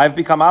 I've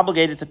become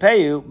obligated to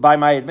pay you by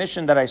my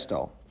admission that I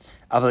stole.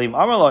 But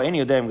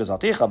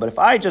if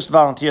I just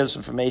volunteer this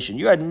information,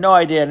 you had no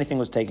idea anything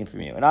was taken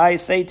from you. And I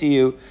say to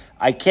you,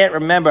 I can't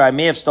remember, I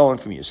may have stolen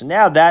from you. So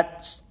now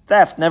that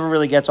theft never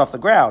really gets off the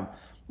ground.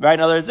 Right?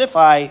 In other words,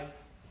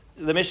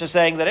 the Mishnah is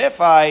saying that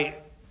if I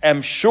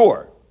am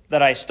sure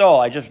that I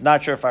stole, I'm just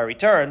not sure if I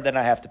returned, then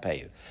I have to pay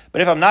you.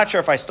 But if I'm not sure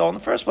if I stole in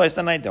the first place,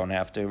 then I don't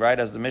have to, right?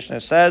 As the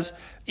Mishnah says,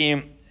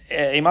 right?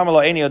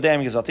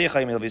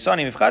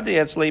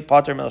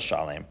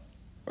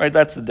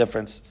 That's the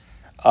difference.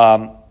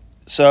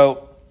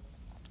 So,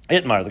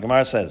 Itmar, the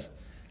Gemara says,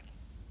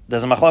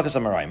 there's a machlokas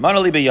amarai.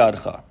 Manali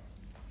biyadcha.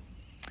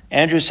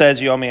 Andrew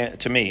says you owe me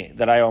to me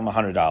that I owe him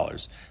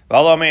 $100.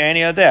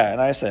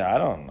 And I say I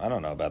don't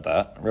know about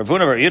that.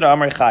 Ravuna Yehuda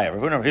Amri Chayav.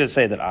 Ravuna Yehuda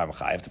say that I'm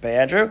chayav to pay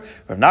Andrew.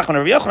 Rav Nachman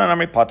Rav Yochanan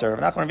Amri Potter. Rav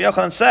Nachman Rav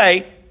Yochanan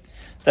say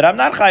that I'm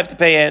not chayav to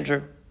pay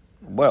Andrew.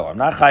 Well, I'm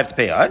not chayav to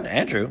pay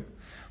Andrew.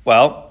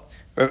 Well,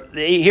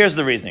 here's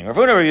the reasoning.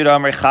 Ravuna Rav Yehuda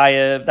Amri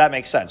Chayav. That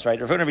makes sense, right?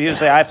 Ravuna Rav Yehuda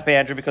say I have to pay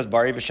Andrew because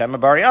Bari V'Shem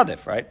Bari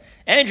Adif, right?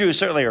 Andrew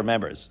certainly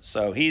remembers,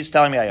 so he's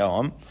telling me I owe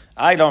him.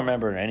 I don't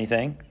remember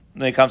anything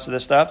when it comes to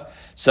this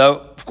stuff.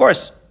 So, of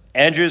course,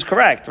 Andrew is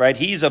correct, right?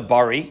 He's a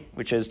bari,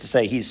 which is to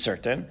say he's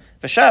certain.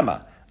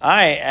 V'shema,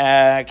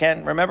 I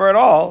can't remember at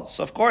all,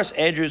 so of course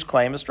Andrew's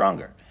claim is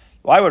stronger.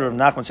 Why would Rav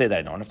Nachman say that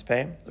I don't have to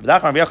pay him?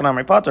 Right?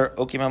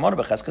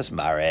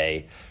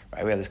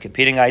 We have this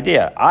competing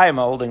idea. I am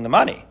holding the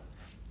money,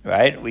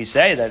 right? We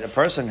say that a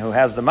person who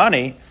has the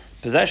money,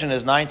 possession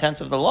is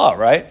 9/10 of the law,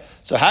 right?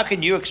 So how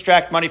can you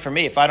extract money from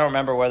me if I don't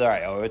remember whether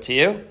I owe it to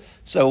you?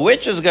 So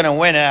which is going to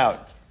win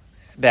out,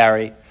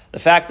 Barry? The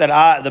fact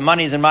that the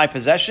money's in my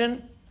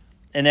possession,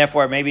 and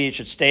therefore maybe it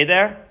should stay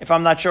there if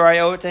I'm not sure I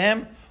owe it to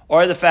him,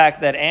 or the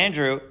fact that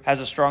Andrew has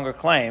a stronger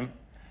claim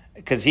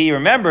because he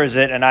remembers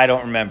it and I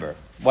don't remember.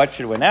 What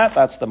should win out?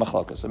 That's the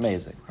machlokas.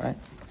 Amazing, right?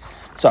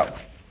 So,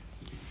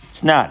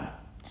 it's not.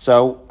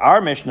 So,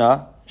 our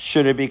Mishnah,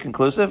 should it be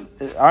conclusive?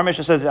 Our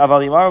Mishnah says, right?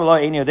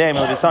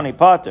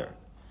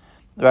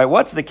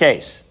 What's the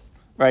case?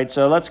 Right?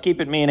 So, let's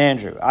keep it me and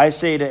Andrew. I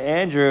say to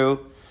Andrew,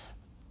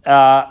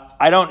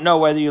 I don't know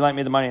whether you lent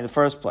me the money in the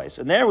first place.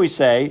 And there we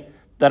say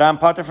that I'm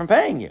pater from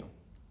paying you.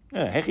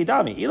 So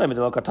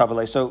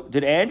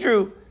did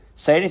Andrew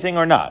say anything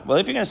or not? Well,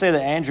 if you're going to say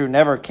that Andrew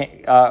never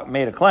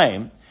made a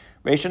claim,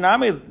 so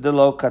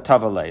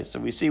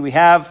we see we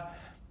have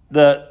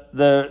the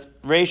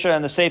Reisha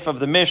and the Seif of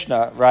the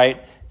Mishnah,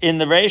 right? In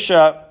the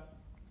Reisha,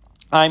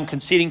 I'm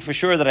conceding for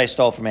sure that I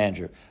stole from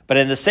Andrew. But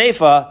in the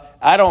Seifa,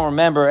 I don't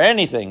remember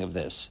anything of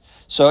this.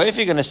 So if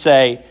you're going to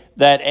say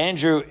that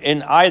Andrew,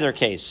 in either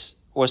case,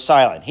 was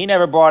silent, he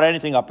never brought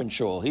anything up in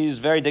shul, he's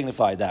very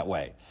dignified that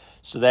way.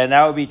 So then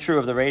that would be true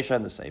of the Reisha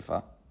and the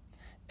Seifa.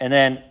 And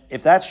then,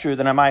 if that's true,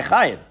 then am I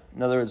chayiv?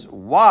 In other words,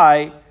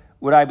 why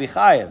would I be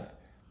chayiv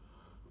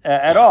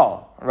at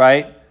all,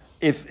 right?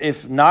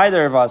 If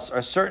neither of us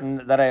are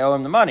certain that I owe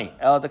him the money,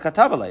 el de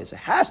katavales, it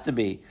has to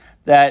be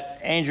that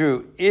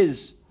Andrew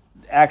is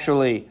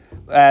actually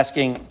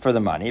asking for the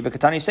money. But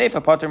katani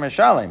seifa pater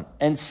mishalim,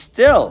 and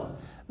still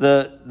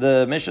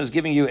the Mishnah is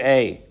giving you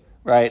a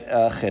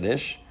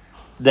chiddush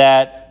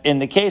that in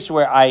the case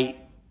where I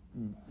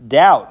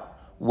doubt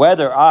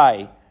whether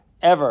I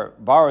ever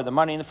borrowed the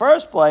money in the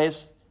first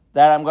place,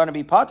 that I'm going to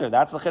be pater.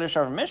 That's the chiddush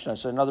of our Mishnah.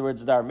 So in other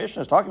words, our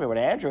Mishnah is talking about when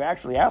Andrew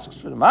actually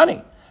asks for the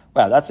money.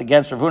 Well, that's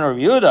against Rav Huna Rav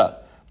Yehuda,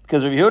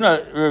 because Rav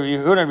Huna and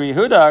Rav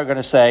Yehuda are going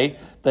to say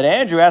that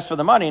Andrew asked for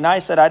the money, and I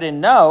said I didn't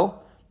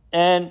know,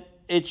 and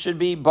it should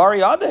be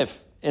bari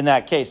adif in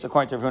that case,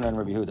 according to Rav Huna and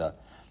Rav Yehuda.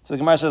 So the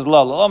Gemara says,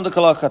 "Lo, lo,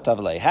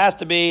 it has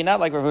to be not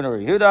like Rav Huna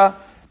Rav Yehuda.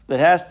 It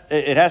has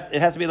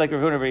to be like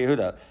Rav Huna Rav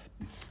Yehuda.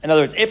 In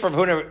other words, if Rav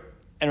Huna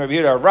and Rav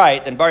Yehuda are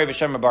right, then bari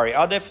v'shem bari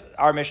adif,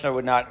 our Mishnah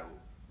would not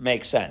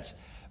make sense.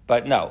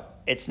 But no,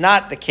 it's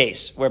not the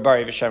case where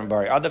bari v'shem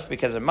bari adif,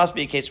 because it must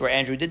be a case where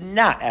Andrew did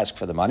not ask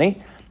for the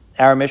money,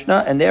 our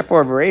Mishnah, and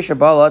therefore v'reisha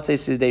ba'al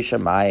sudei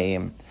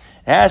shamayim.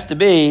 It has to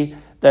be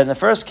that in the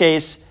first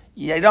case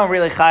you don't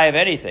really chayiv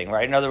anything,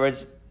 right? In other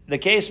words, the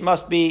case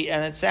must be,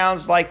 and it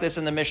sounds like this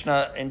in the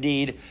Mishnah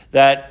indeed,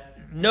 that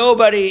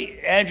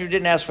Andrew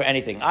didn't ask for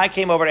anything. I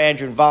came over to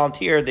Andrew and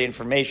volunteered the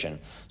information.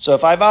 So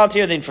if I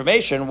volunteered the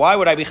information, why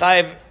would I be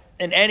chayiv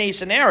in any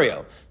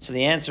scenario? So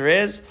the answer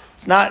is,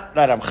 it's not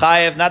that I'm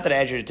chayiv, not that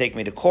Andrew to take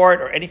me to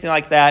court or anything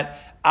like that.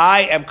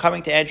 I am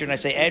coming to Andrew and I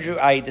say, Andrew,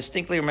 I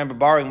distinctly remember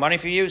borrowing money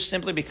for you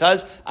simply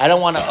because I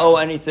don't want to owe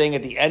anything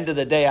at the end of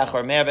the day.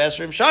 Achar me'av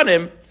esrim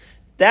shanim.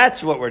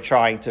 That's what we're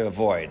trying to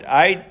avoid.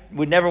 I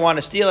would never want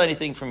to steal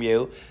anything from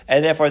you,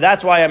 and therefore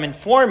that's why I'm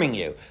informing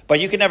you.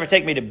 But you can never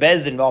take me to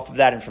Bezdin off of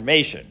that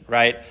information,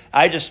 right?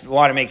 I just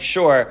want to make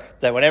sure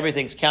that when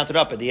everything's counted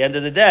up at the end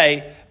of the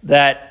day,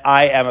 that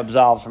I am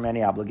absolved from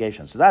any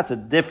obligation. So that's a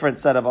different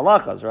set of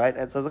halachas, right?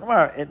 And so the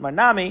Gemara, at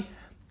Manami,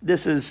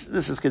 this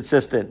is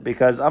consistent,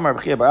 because Amar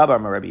B'chia Bar Abba,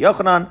 Amar Rabbi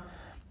Yochanan,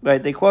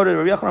 right? They quoted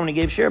Rabbi Yochanan when he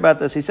gave shir about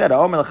this. He said,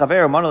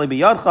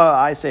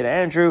 I say to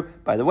Andrew,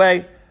 by the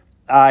way,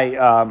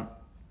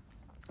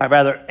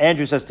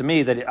 Andrew says to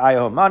me that I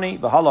owe money,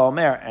 v'hala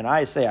omer, and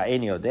I say,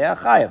 Aini odea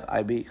chayev,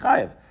 I'd be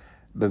chayev.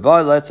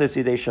 B'voy let's say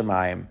sidei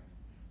shamayim.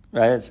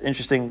 Right? It's an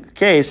interesting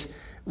case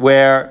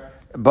where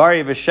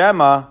Bari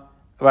v'shema,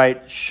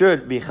 right,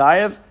 should be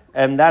chayev,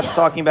 and that's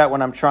talking about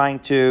when I'm trying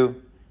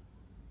to.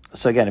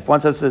 So again, if one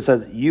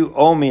says you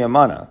owe me a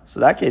mana, so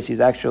in that case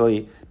he's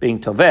actually being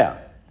tovea.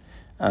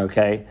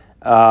 Okay,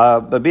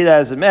 but be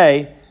that as it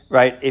may,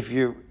 right? If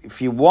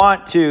you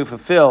want to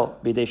fulfill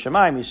bidei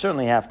shamayim, you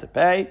certainly have to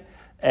pay,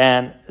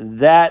 and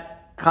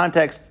that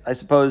context, I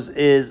suppose,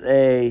 is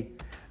a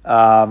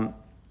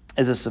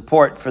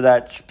support for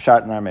that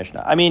pshat in our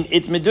Mishnah. I mean,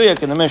 it's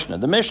meduyak in the Mishnah.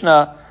 The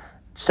Mishnah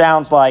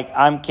sounds like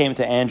I came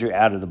to Andrew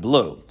out of the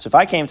blue. So if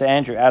I came to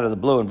Andrew out of the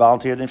blue and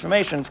volunteered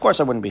information, of course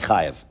I wouldn't be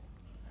chayev,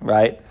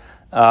 right?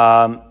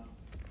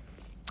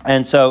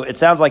 And so it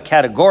sounds like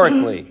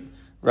categorically,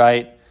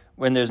 right,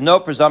 when there's no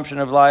presumption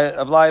of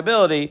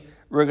liability,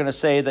 we're going to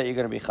say that you're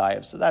going to be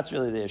chayev. So that's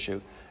really the issue.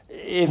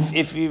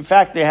 If in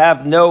fact they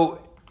have no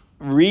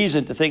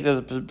reason to think there's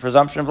a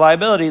presumption of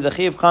liability, the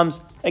chiyuv comes,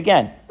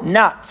 again,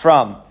 not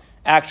from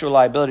actual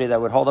liability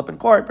that would hold up in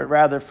court, but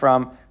rather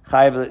from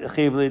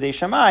chiyuv l'idei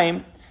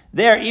shamayim.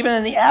 There, even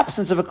in the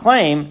absence of a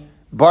claim,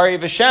 bari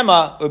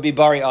v'shema would be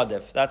bari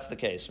adif. That's the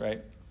case,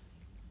 right?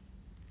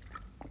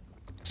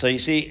 So you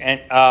see, and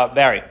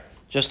Barry,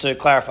 just to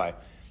clarify,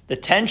 the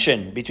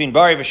tension between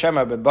bari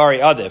v'shema but bari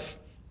adif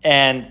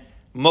and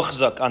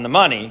muchzak on the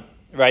money,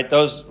 right?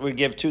 Those we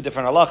give two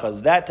different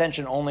halachas. That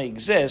tension only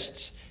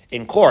exists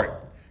in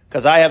court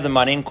because I have the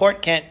money, and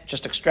court can't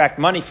just extract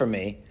money from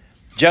me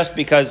just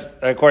because,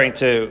 according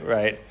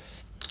to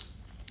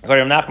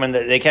Nachman,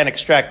 they can't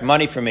extract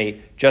money from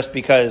me just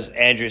because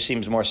Andrew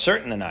seems more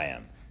certain than I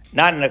am.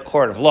 Not in a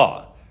court of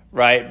law,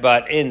 right?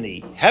 But in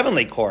the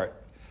heavenly court,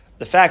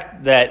 the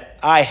fact that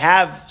I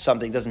have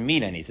something doesn't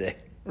mean anything,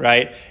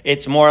 right?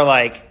 It's more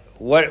like,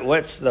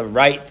 what's the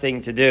right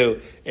thing to do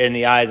in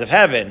the eyes of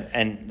heaven?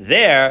 And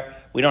there,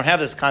 we don't have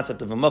this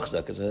concept of a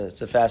muchzak.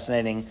 It's a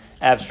fascinating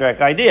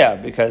abstract idea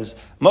because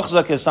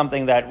muchzak is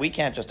something that we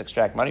can't just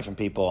extract money from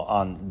people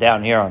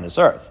down here on this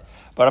earth.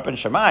 But up in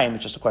Shemaim,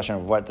 it's just a question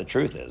of what the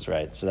truth is,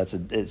 right? So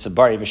it's a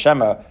bari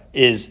v'shema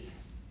is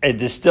a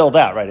distilled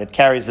out, right? It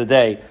carries the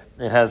day.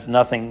 It has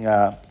nothing,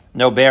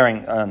 no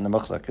bearing on the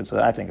muchzak. So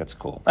I think it's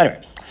cool. Anyway,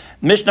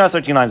 Mishnah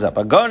 13 lines up.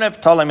 Agonev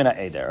tola mina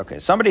eder. Okay,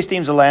 somebody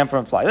steals a lamb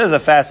from a fly. This is a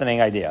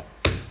fascinating idea.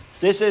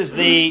 This is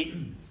the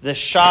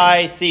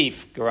shy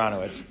thief,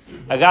 Garanowitz.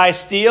 A guy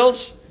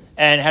steals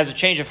and has a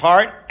change of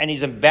heart, and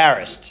he's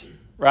embarrassed,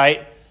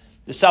 right?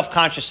 The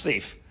self-conscious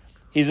thief.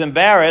 He's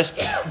embarrassed,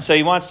 so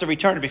he wants to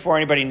return it before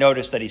anybody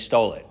noticed that he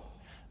stole it.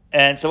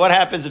 And so what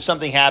happens if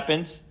something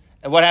happens?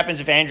 And what happens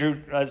if Andrew,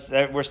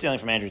 we're stealing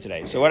from Andrew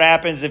today. So what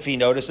happens if he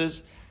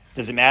notices?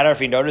 Does it matter if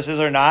he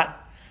notices or not?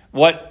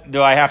 What,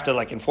 do I have to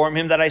inform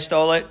him that I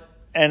stole it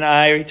and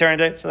I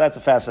returned it? So that's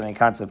a fascinating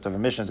concept of a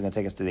mission. It's going to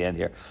take us to the end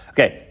here.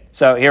 Okay,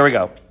 so here we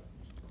go.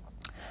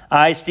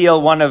 I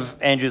steal one of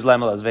Andrew's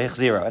lemelas,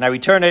 v'hichziro, and I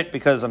return it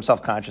because I'm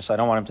self-conscious. I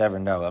don't want him to ever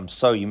know. I'm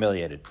so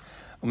humiliated.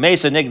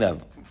 Umesa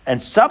nignav. And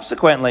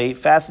subsequently,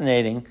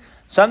 fascinating,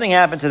 something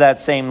happened to that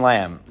same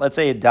lamb. Let's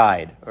say it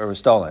died or was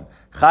stolen.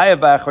 Chayev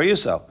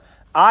ba'achoriyuso.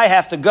 I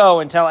have to go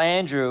and tell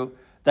Andrew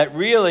that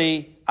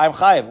really I'm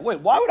chayev. Wait,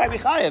 why would I be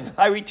chayev?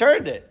 I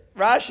returned it.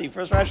 First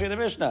Rashi of the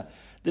Mishnah.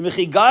 The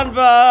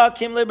mechiganva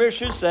kim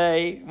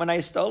lebershusei. When I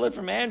stole it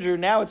from Andrew,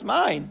 now it's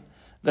mine.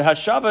 The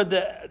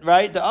hashava,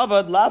 right? The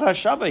avad lav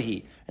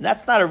hashavahi, and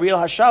that's not a real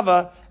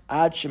hashava.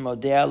 Ad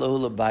shemodea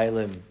lahu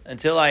lebailim,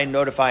 until I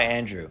notify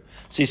Andrew.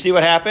 So you see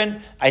what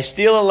happened? I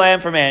steal a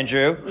lamb from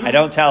Andrew. I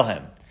don't tell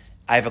him.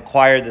 I've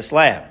acquired this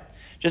lamb.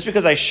 Just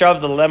because I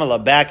shove the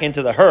lemela back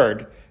into the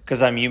herd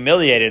because I'm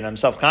humiliated and I'm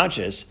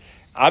self-conscious,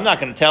 I'm not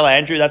going to tell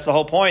Andrew. That's the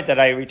whole point, that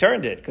I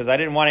returned it, because I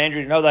didn't want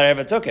Andrew to know that I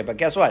ever took it. But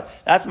guess what?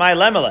 That's my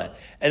lemela.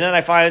 And then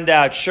I find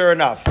out, sure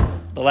enough,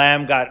 the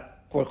lamb got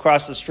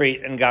across the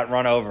street and got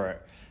run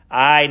over.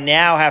 I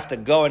now have to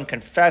go and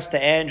confess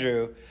to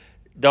Andrew,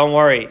 don't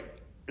worry,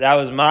 that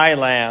was my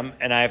lamb,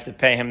 and I have to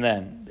pay him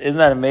then. Isn't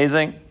that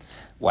amazing?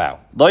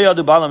 Wow. So wait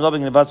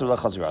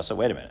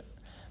a minute.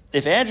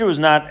 If Andrew was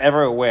not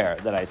ever aware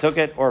that I took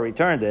it or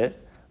returned it,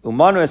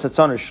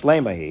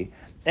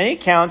 and he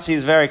counts,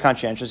 he's very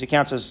conscientious, he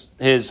counts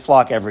his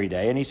flock every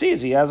day, and he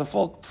sees he has a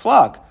full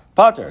flock,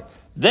 pater,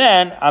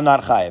 then I'm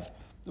not chayiv.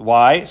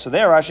 Why? So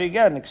there Rashi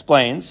again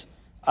explains,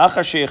 he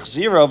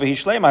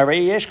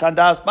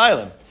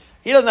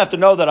doesn't have to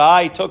know that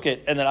I took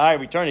it and that I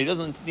returned it. He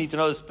doesn't need to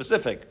know the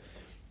specifics.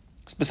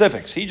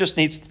 He just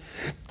needs,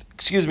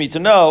 to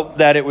know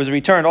that it was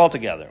returned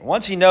altogether.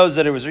 Once he knows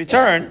that it was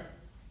returned,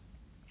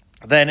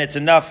 then it's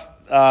enough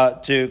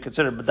to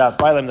consider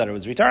Dafsplaining that it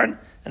was returned,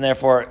 and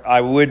therefore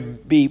I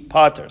would be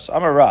pater. So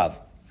I'm a Rav.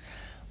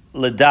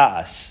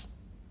 L'das.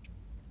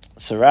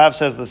 So Rav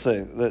says this: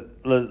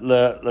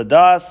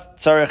 L'das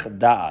tzarich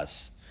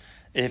das.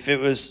 If it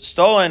was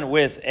stolen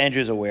with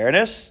Andrew's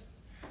awareness,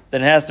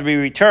 then it has to be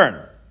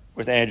returned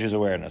with Andrew's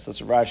awareness.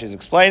 That's what Rashi is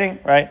explaining,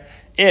 right?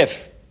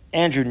 If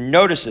Andrew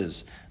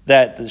notices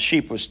that the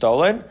sheep was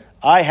stolen,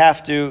 I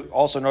have to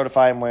also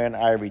notify him when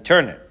I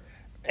return it.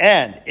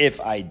 And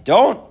if I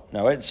don't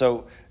know it,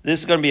 so this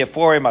is going to be a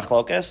four-way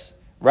machlokes.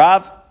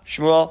 Rav,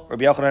 Shmuel,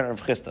 Rabbi Yochanan, and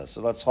Rav Chisda.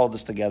 So let's hold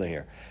this together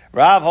here.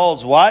 Rav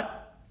holds what?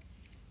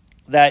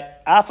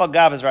 That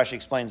afagav, as Rashi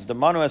explains, the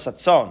manu es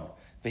atzon,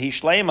 v'hi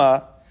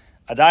shleima,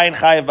 adayin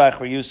chayiv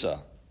b'achriyusa.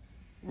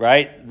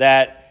 Right?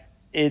 That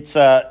it's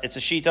a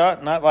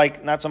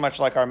shita, not so much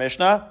like our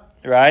Mishnah,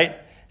 right?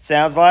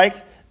 Sounds like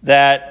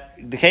that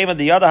the kema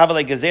the yada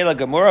havale gazela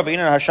gemura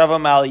v'ina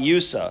hashava mal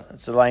yusa.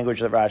 That's the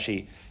language that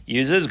Rashi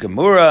uses,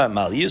 gemura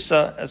mal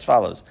yusa, as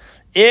follows: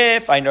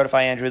 if I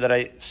notify Andrew that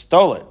I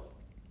stole it,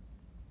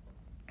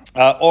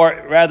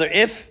 or rather,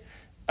 if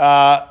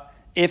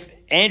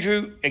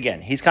Andrew,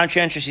 again, he's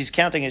conscientious, he's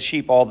counting his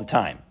sheep all the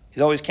time.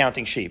 He's always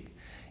counting sheep,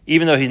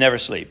 even though he never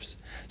sleeps.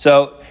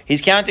 So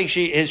he's counting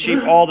his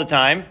sheep all the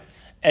time.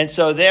 And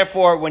so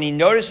therefore, when he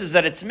notices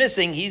that it's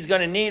missing, he's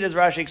going to need, as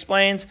Rashi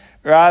explains,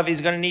 Rav,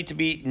 he's going to need to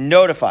be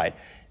notified.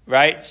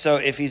 Right? So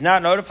if he's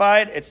not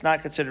notified, it's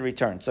not considered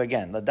returned. So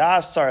again,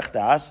 ladas tzarich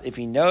das, if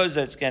he knows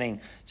that it's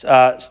getting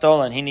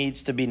stolen, he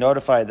needs to be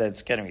notified that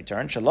it's getting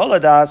returned.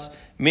 Shaloladas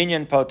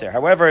minyan poter.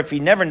 However, if he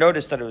never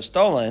noticed that it was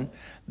stolen,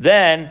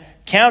 then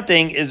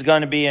counting is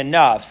going to be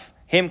enough.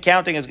 Him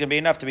counting is going to be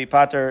enough to be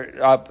pater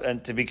up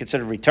and to be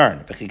considered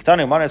returned.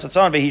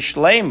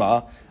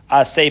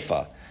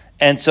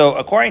 And so,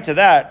 according to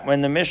that,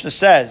 when the Mishnah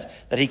says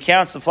that he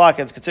counts the flock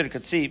and it's considered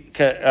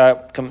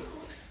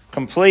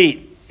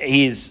complete,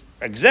 he's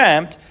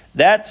exempt,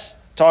 that's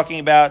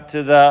talking about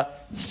to the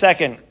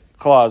second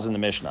clause in the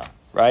Mishnah,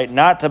 right?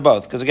 Not to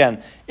both. Because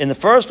again, in the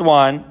first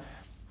one,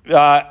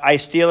 I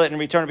steal it and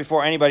return it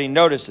before anybody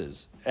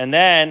notices. And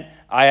then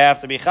I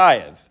have to be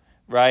chayiv,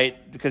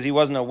 right? Because he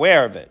wasn't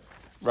aware of it,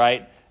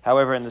 right?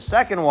 However, in the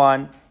second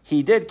one,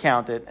 he did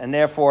count it, and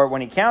therefore,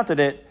 when he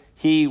counted it,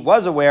 he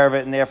was aware of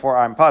it, and therefore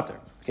I'm pater.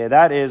 Okay,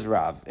 that is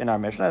Rav in our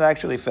Mishnah. That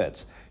actually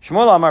fits.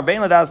 Shmuel Amar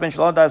Bein Ladas Ben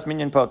Shalom Das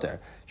Minyan Poter.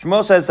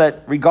 Shmuel says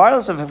that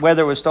regardless of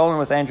whether it was stolen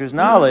with Andrew's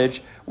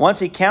knowledge, once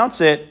he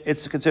counts it,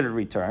 it's considered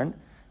returned.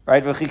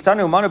 Right?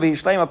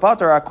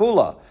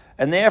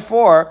 And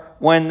therefore,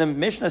 when the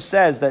Mishnah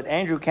says that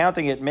Andrew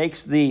counting it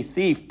makes the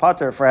thief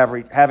pater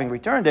for having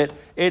returned it,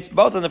 it's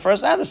both in the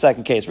first and the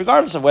second case,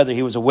 regardless of whether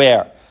he was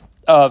aware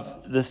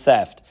of the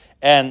theft.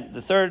 And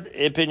the third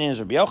opinion is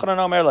Rabbi Yochanan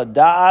Omer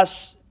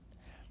Ladas,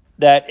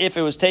 that if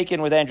it was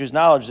taken with Andrew's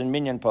knowledge, then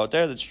minyan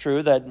poter. That's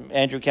true that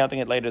Andrew counting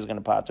it later is going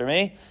to pater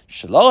me.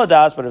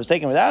 Shaloladas, but it was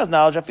taken without his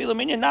knowledge. Afilu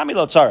minyan nami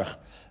lo tzarich.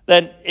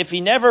 Then if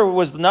he never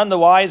was none the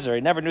wiser,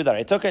 he never knew that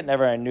I took it,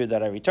 never knew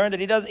that I returned it,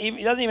 he doesn't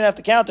even have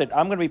to count it.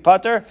 I'm going to be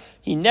pater.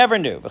 He never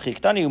knew. So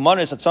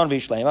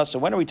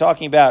when are we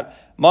talking about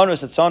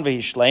monus atzon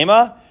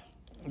v'hishlema?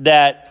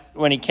 That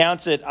when he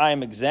counts it, I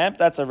am exempt.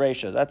 That's a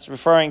reisha. That's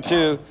referring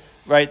to,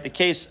 right, the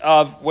case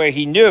of where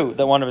he knew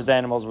that one of his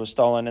animals was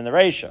stolen in the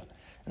reisha.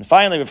 And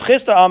finally, Rav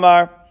Chisda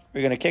Amar,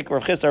 we're going to kick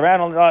Rav Chisda around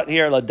a lot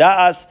here,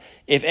 Lada'as,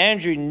 if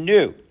Andrew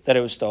knew that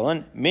it was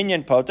stolen,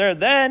 minyan poter,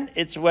 then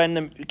it's when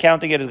the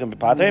counting it is going to be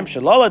pater him.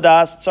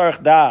 Shaloladas,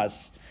 tzarich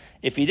das.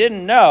 If he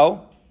didn't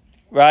know,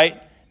 right,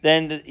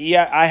 then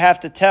I have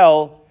to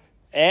tell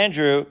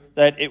Andrew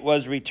that it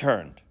was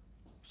returned.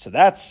 So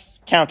that's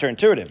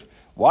counterintuitive.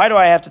 Why do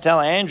I have to tell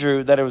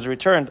Andrew that it was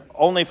returned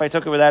only if I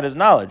took it without his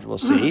knowledge? We'll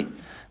see.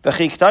 And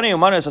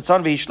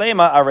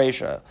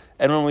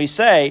when we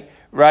say,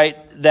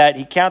 right, that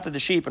he counted the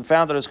sheep and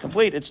found that it was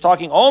complete, it's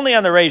talking only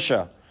on the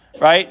reisha,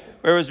 right?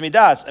 Whereas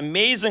midas,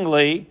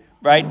 amazingly,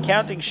 right,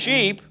 counting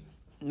sheep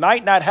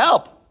might not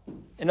help.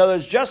 In other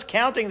words, just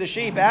counting the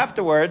sheep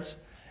afterwards,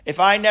 if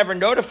I never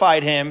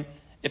notified him,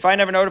 if I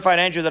never notified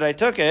Andrew that I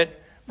took it,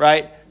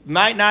 right,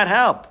 might not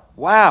help.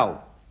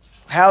 Wow.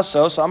 How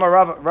so? So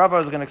Rava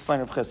is going to explain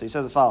Rav Chisda. He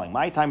says the following: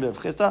 my time of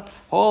Rav Chisda,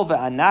 hol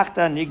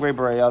ve'anachta nigre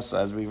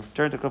b'rayasa, as we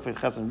return to Kufay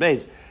Chesed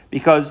Beis,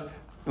 because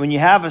when you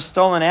have a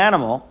stolen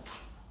animal,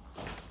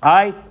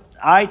 it's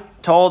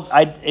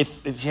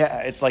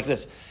like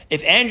this.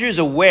 If Andrew's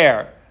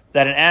aware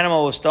that an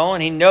animal was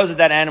stolen, he knows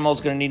that animal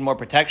is going to need more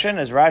protection,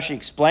 as Rashi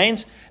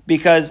explains,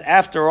 because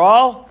after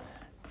all,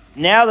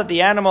 now that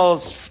the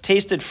animal's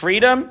tasted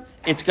freedom,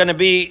 it's going to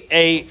be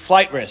a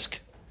flight risk.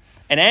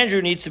 And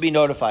Andrew needs to be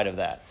notified of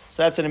that.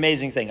 So that's an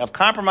amazing thing. I've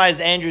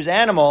compromised Andrew's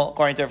animal,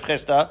 according to Rav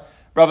Chisda.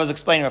 Rav is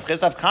explaining Rav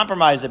Chisda. I've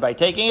compromised it by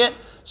taking it.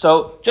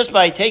 So just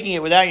by taking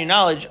it without your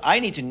knowledge,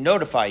 I need to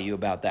notify you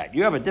about that.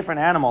 You have a different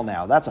animal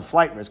now. That's a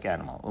flight risk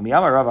animal. And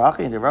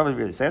Rav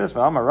really say this.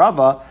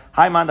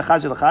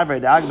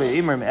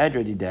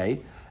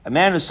 A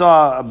man who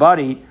saw a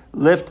buddy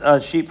lift a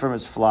sheep from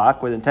his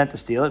flock with intent to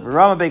steal it.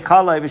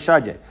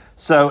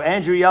 So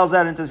Andrew yells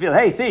out into the field,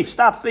 "Hey, thief,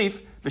 stop, thief!"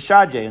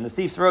 And the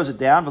thief throws it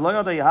down.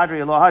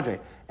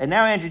 And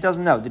now Andrew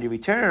doesn't know. Did he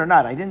return it or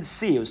not? I didn't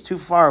see. It was too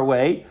far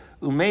away.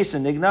 And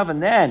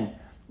then,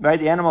 right,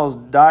 the animal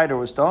died or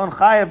was stolen.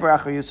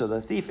 So the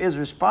thief is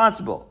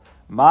responsible.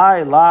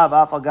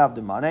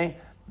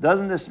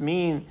 Doesn't this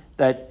mean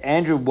that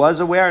Andrew was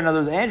aware? In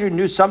other words, Andrew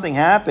knew something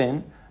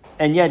happened,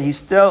 and yet he's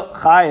still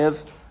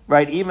chayiv,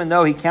 right? Even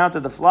though he counted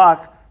the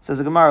flock, Says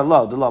the Gemara,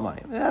 lo, the lo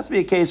money. It has to be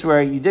a case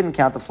where you didn't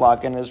count the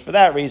flock, and it's for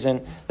that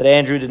reason that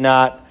Andrew did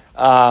not,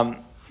 that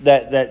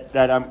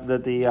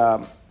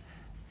the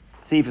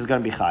thief is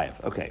going to be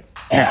chayiv. Okay.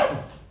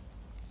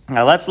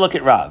 Now let's look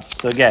at Rav.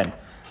 So again,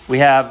 we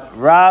have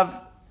Rav,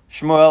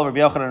 Shmuel, Rabbi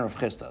Yochanan, and Rav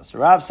Chisda. So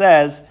Rav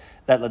says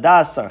that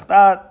ladas tzarich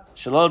dat,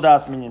 shelo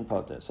das minyan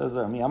poter. Says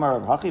there, Amar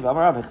Rav Hachi,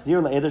 Amar Rav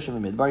Hechzir le'eder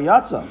shemimidbar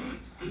yatsa.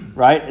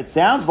 Right? It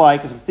sounds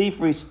like if the thief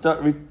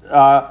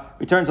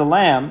returns a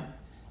lamb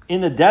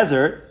in the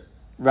desert,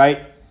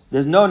 right?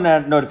 There's no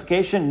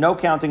notification, no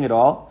counting at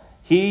all.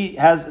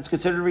 It's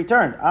considered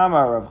returned.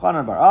 Amar Rav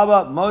Chanan bar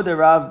Abba, Mode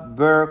Rav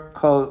ber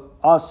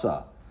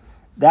Asa.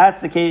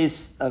 That's the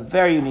case, a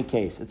very unique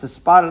case. It's a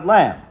spotted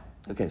lamb.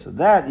 Okay, so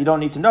that you don't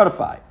need to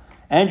notify.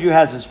 Andrew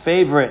has his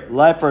favorite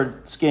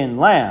leopard skin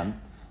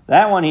lamb.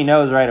 That one he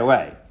knows right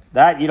away.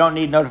 That you don't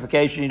need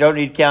notification, you don't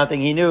need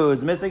counting. He knew it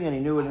was missing and he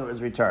knew when it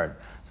was returned.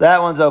 So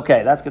that one's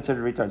okay. That's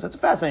considered returned. So it's a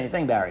fascinating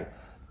thing, Barry.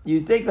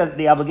 You think that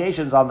the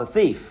obligation's on the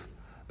thief,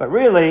 but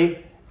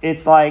really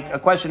it's like a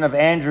question of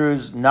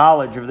Andrew's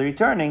knowledge of the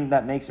returning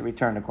that makes it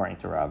returned according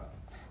to Rav.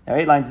 Now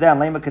 8 lines down,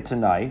 Lema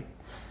Katanai.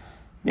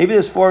 Maybe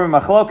this form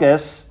of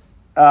machlokas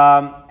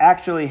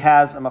actually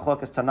has a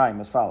machlokas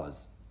tanaim as follows.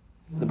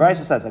 The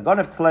Brisa says,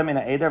 "Agonev tlem in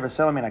eder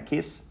v'selam in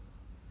akis."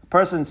 A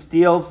person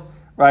steals,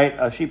 right,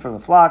 a sheep from the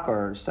flock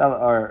or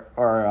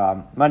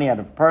money out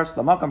of a purse.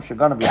 Lamakam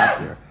shaganav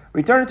yatzir.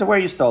 Return it to where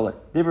you stole it.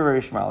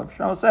 Divrei Shmuel.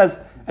 Shmuel says,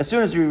 as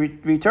soon as you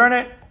return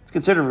it, it's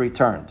considered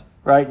returned,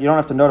 right? You don't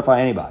have to notify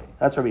anybody.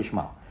 That's Rabbi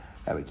Shmuel.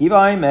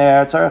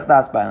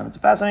 It's a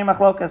fascinating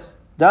machlokas.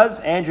 Does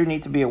Andrew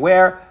need to be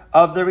aware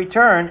of the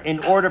return in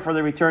order for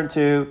the return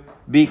to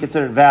be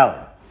considered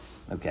valid?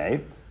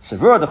 Okay. So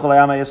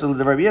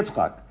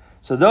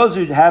those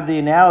who have the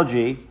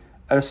analogy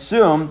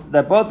assume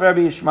that both Rabbi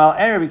Yishmael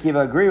and Rabbi Kiva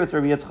agree with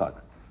Rabbi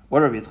Yitzchak. What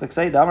did Rabbi Yitzchak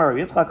say?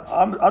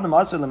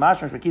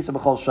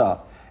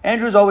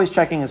 Andrew's always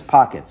checking his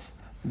pockets.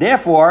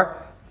 Therefore,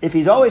 if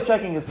he's always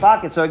checking his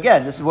pockets, so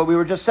again, this is what we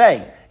were just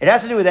saying. It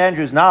has to do with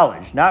Andrew's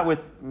knowledge, not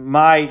with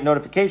my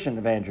notification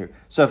of Andrew.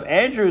 So if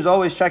Andrew is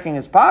always checking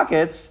his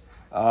pockets,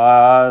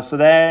 so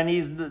then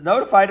he's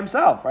notified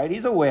himself, right?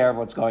 He's aware of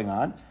what's going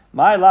on.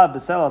 My love,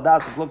 B'sela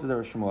das looked at the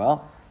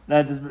Shmuel.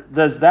 Now,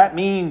 does that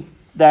mean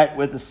that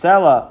with the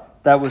Sela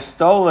that was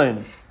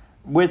stolen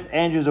with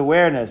Andrew's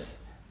awareness,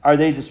 are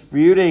they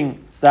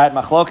disputing that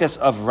machlokas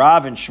of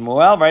Rav and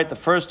Shmuel, right? The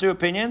first two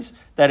opinions,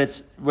 that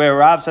it's where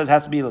Rav says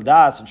has to be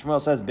ladas and Shmuel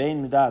says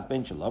bein midas,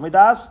 bein shalom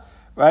midas,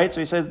 right?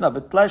 So he says, no,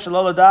 but tlesh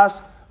shalom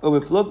ladas,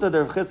 ubiflukta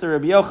der Chisda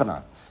Rabbi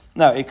Yochanan.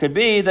 No, it could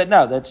be that,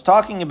 no, that's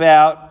talking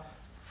about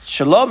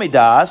shalom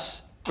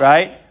midas,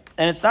 right?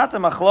 And it's not the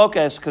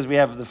machlokas, because we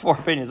have the four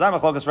opinions, not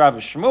machlokas Rav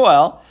and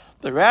Shmuel,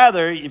 but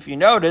rather, if you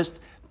noticed,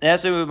 it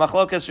has to do with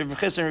machlokas Rabbi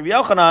Chisda and Rabbi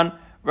Yochanan,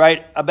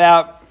 right,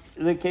 about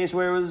the case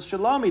where it was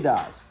shalom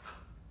midas.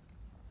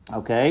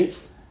 Okay,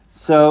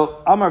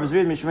 so Amar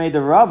B'Zvid Mishmei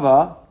de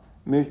Rava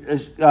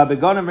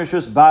Begonim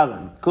Rishus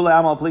Balan Kula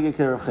Amal Pliga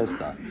Kirav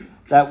Chisda.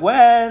 That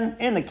when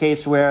in the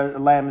case where a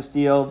lamb is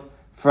stealed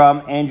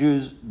from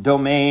Andrew's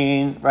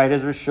domain, right,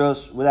 his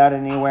Rishus without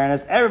any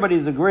awareness,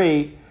 everybody's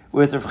agreed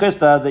with Rav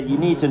Chisda that you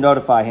need to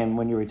notify him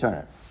when you return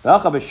it. The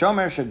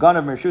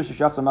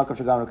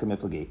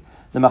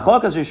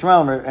machlokas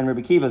Yishmael and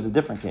Rabbi Kiva is a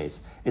different case.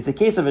 It's a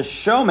case of a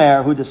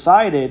shomer who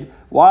decided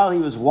while he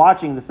was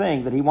watching the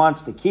thing that he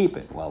wants to keep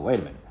it. Well, wait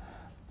a minute.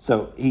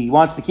 So he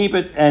wants to keep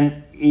it,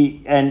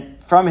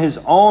 and from his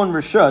own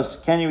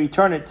rishus, can he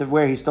return it to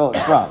where he stole it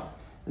from?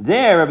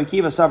 There, Rabbi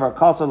Kiva savar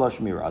kalsa lo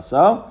shmira.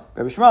 So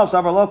Rabbi Shmuel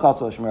savar lo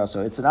kalsa lo shmira.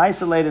 So it's an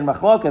isolated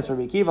machlokas.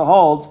 Rabbi Kiva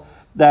holds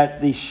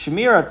that the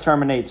shmira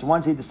terminates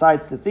once he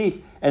decides to thief,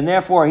 and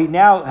therefore he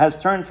now has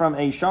turned from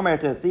a shomer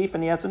to a thief,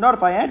 and he has to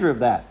notify Andrew of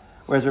that.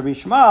 Whereas Rabbi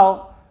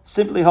Shmuel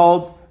simply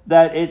holds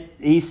that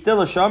he's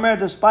still a shomer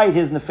despite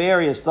his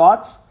nefarious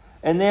thoughts,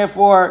 and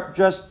therefore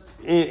just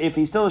if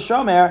he's still a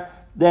shomer,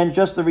 then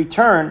just the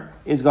return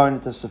is going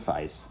to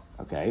suffice.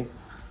 Okay,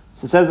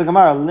 so it says the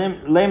Gemara,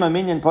 lema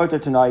minyan poter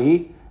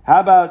tanaihi. How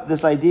about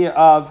this idea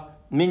of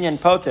minyan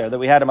poter that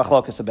we had a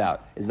machlokas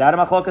about? Is that a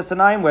machlokas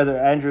tanaim, whether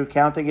Andrew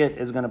counting it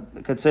is going to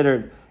be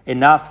considered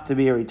enough to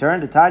be a return?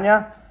 The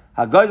Tanya,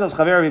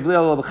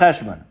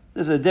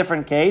 this is a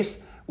different case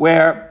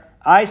where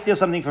I steal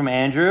something from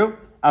Andrew.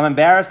 I'm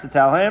embarrassed to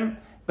tell him,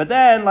 but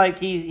then like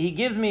he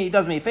does me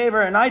a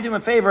favor, and I do him a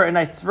favor, and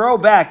I throw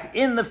back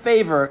in the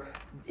favor.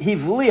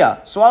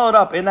 Hivliya, swallowed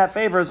up in that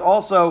favor, is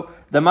also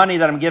the money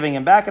that I'm giving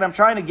him back, and I'm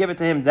trying to give it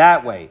to him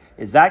that way.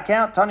 Is that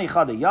count? Tani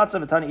chada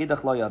yatzav, tani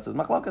idach lo yatzav.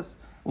 Machlokas.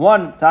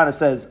 One Tana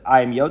says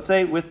I am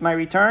yotze with my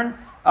return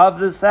of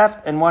this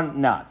theft, and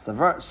one not. So they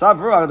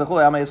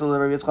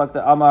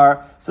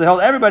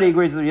hold everybody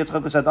agrees with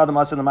Yitzchak who said Adam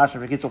asin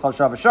l'mashma v'kitzul chal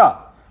shav v'shah.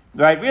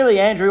 Right? Really,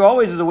 Andrew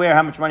always is aware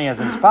how much money he has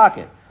in his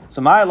pocket.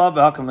 So my love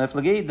b'hakam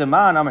miflagi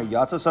deman amar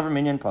yatsa savar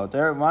minyan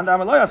poter, man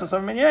amar lo yatsa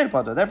savar minyan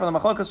poter. Therefore, the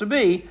machlokas would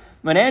be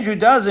when Andrew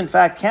does in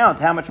fact count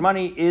how much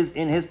money is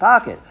in his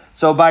pocket.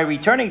 So by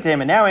returning to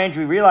him, and now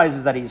Andrew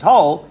realizes that he's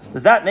whole,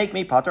 does that make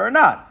me poter or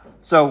not?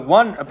 So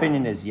one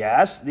opinion is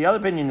yes, the other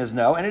opinion is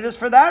no, and it is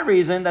for that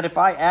reason that if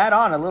I add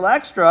on a little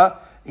extra,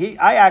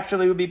 I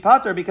actually would be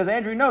potter because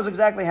Andrew knows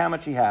exactly how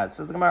much he has.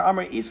 Says the Gemara,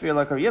 Amar Isfir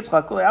like Rabbi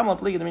Yitzchak, Kulei Amla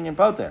Pli Dominion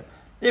Poter.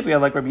 If we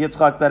have like Rabbi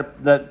Yitzchak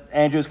that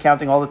Andrew's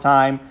counting all the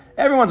time,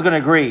 everyone's going to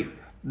agree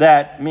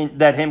that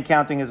him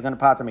counting is going to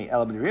potter me.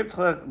 Ela Rabbi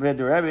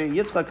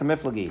Yitzchak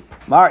kamiflagi.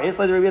 Mar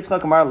Islay Rabbi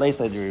Yitzchak, Mar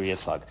Leislay Rabbi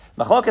Yitzchak.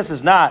 Machlokas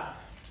is not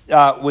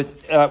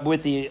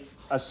with the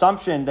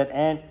assumption that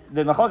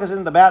the machlokas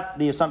isn't about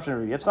the assumption of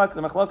Rabbi Yitzchak.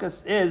 The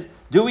machlokas is,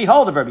 do we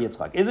hold of Rabbi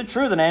Yitzchak? Is it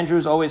true that Andrew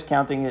is always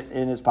counting it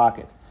in his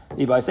pocket? Or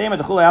you could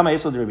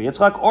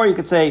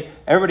say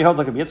everybody holds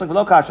like Rabbi Yitzchak.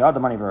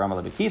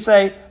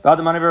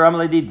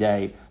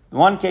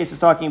 One case is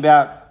talking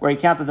about where he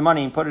counted the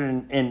money and put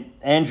it in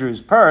Andrew's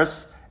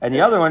purse, and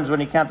the other one is when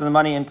he counted the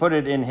money and put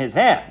it in his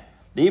hand.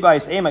 So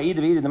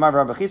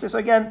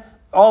again,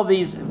 all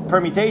these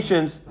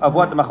permutations of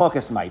what the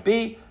machlokas might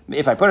be.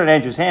 If I put it in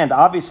Andrew's hand,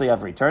 obviously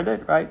I've returned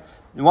it, right?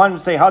 One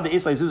would say, right?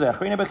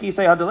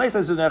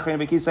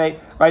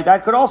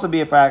 That could also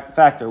be a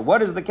factor.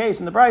 What is the case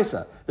in the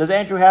Brisa? Does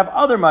Andrew have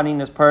other money in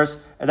his purse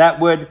that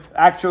would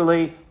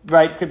actually,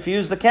 right,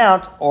 confuse the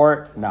count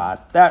or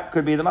not? That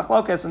could be the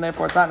machlokas, and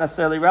therefore it's not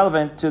necessarily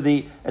relevant to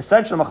the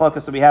essential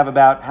machlokas that we have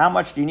about how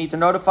much do you need to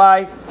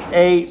notify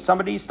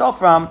somebody you stole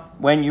from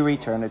when you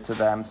return it to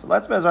them. So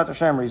let's Be'ezrat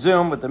Hashem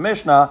resume with the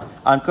Mishnah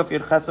on Kuf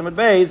Yud Ches Amud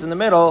Beis in the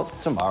middle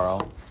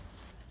tomorrow.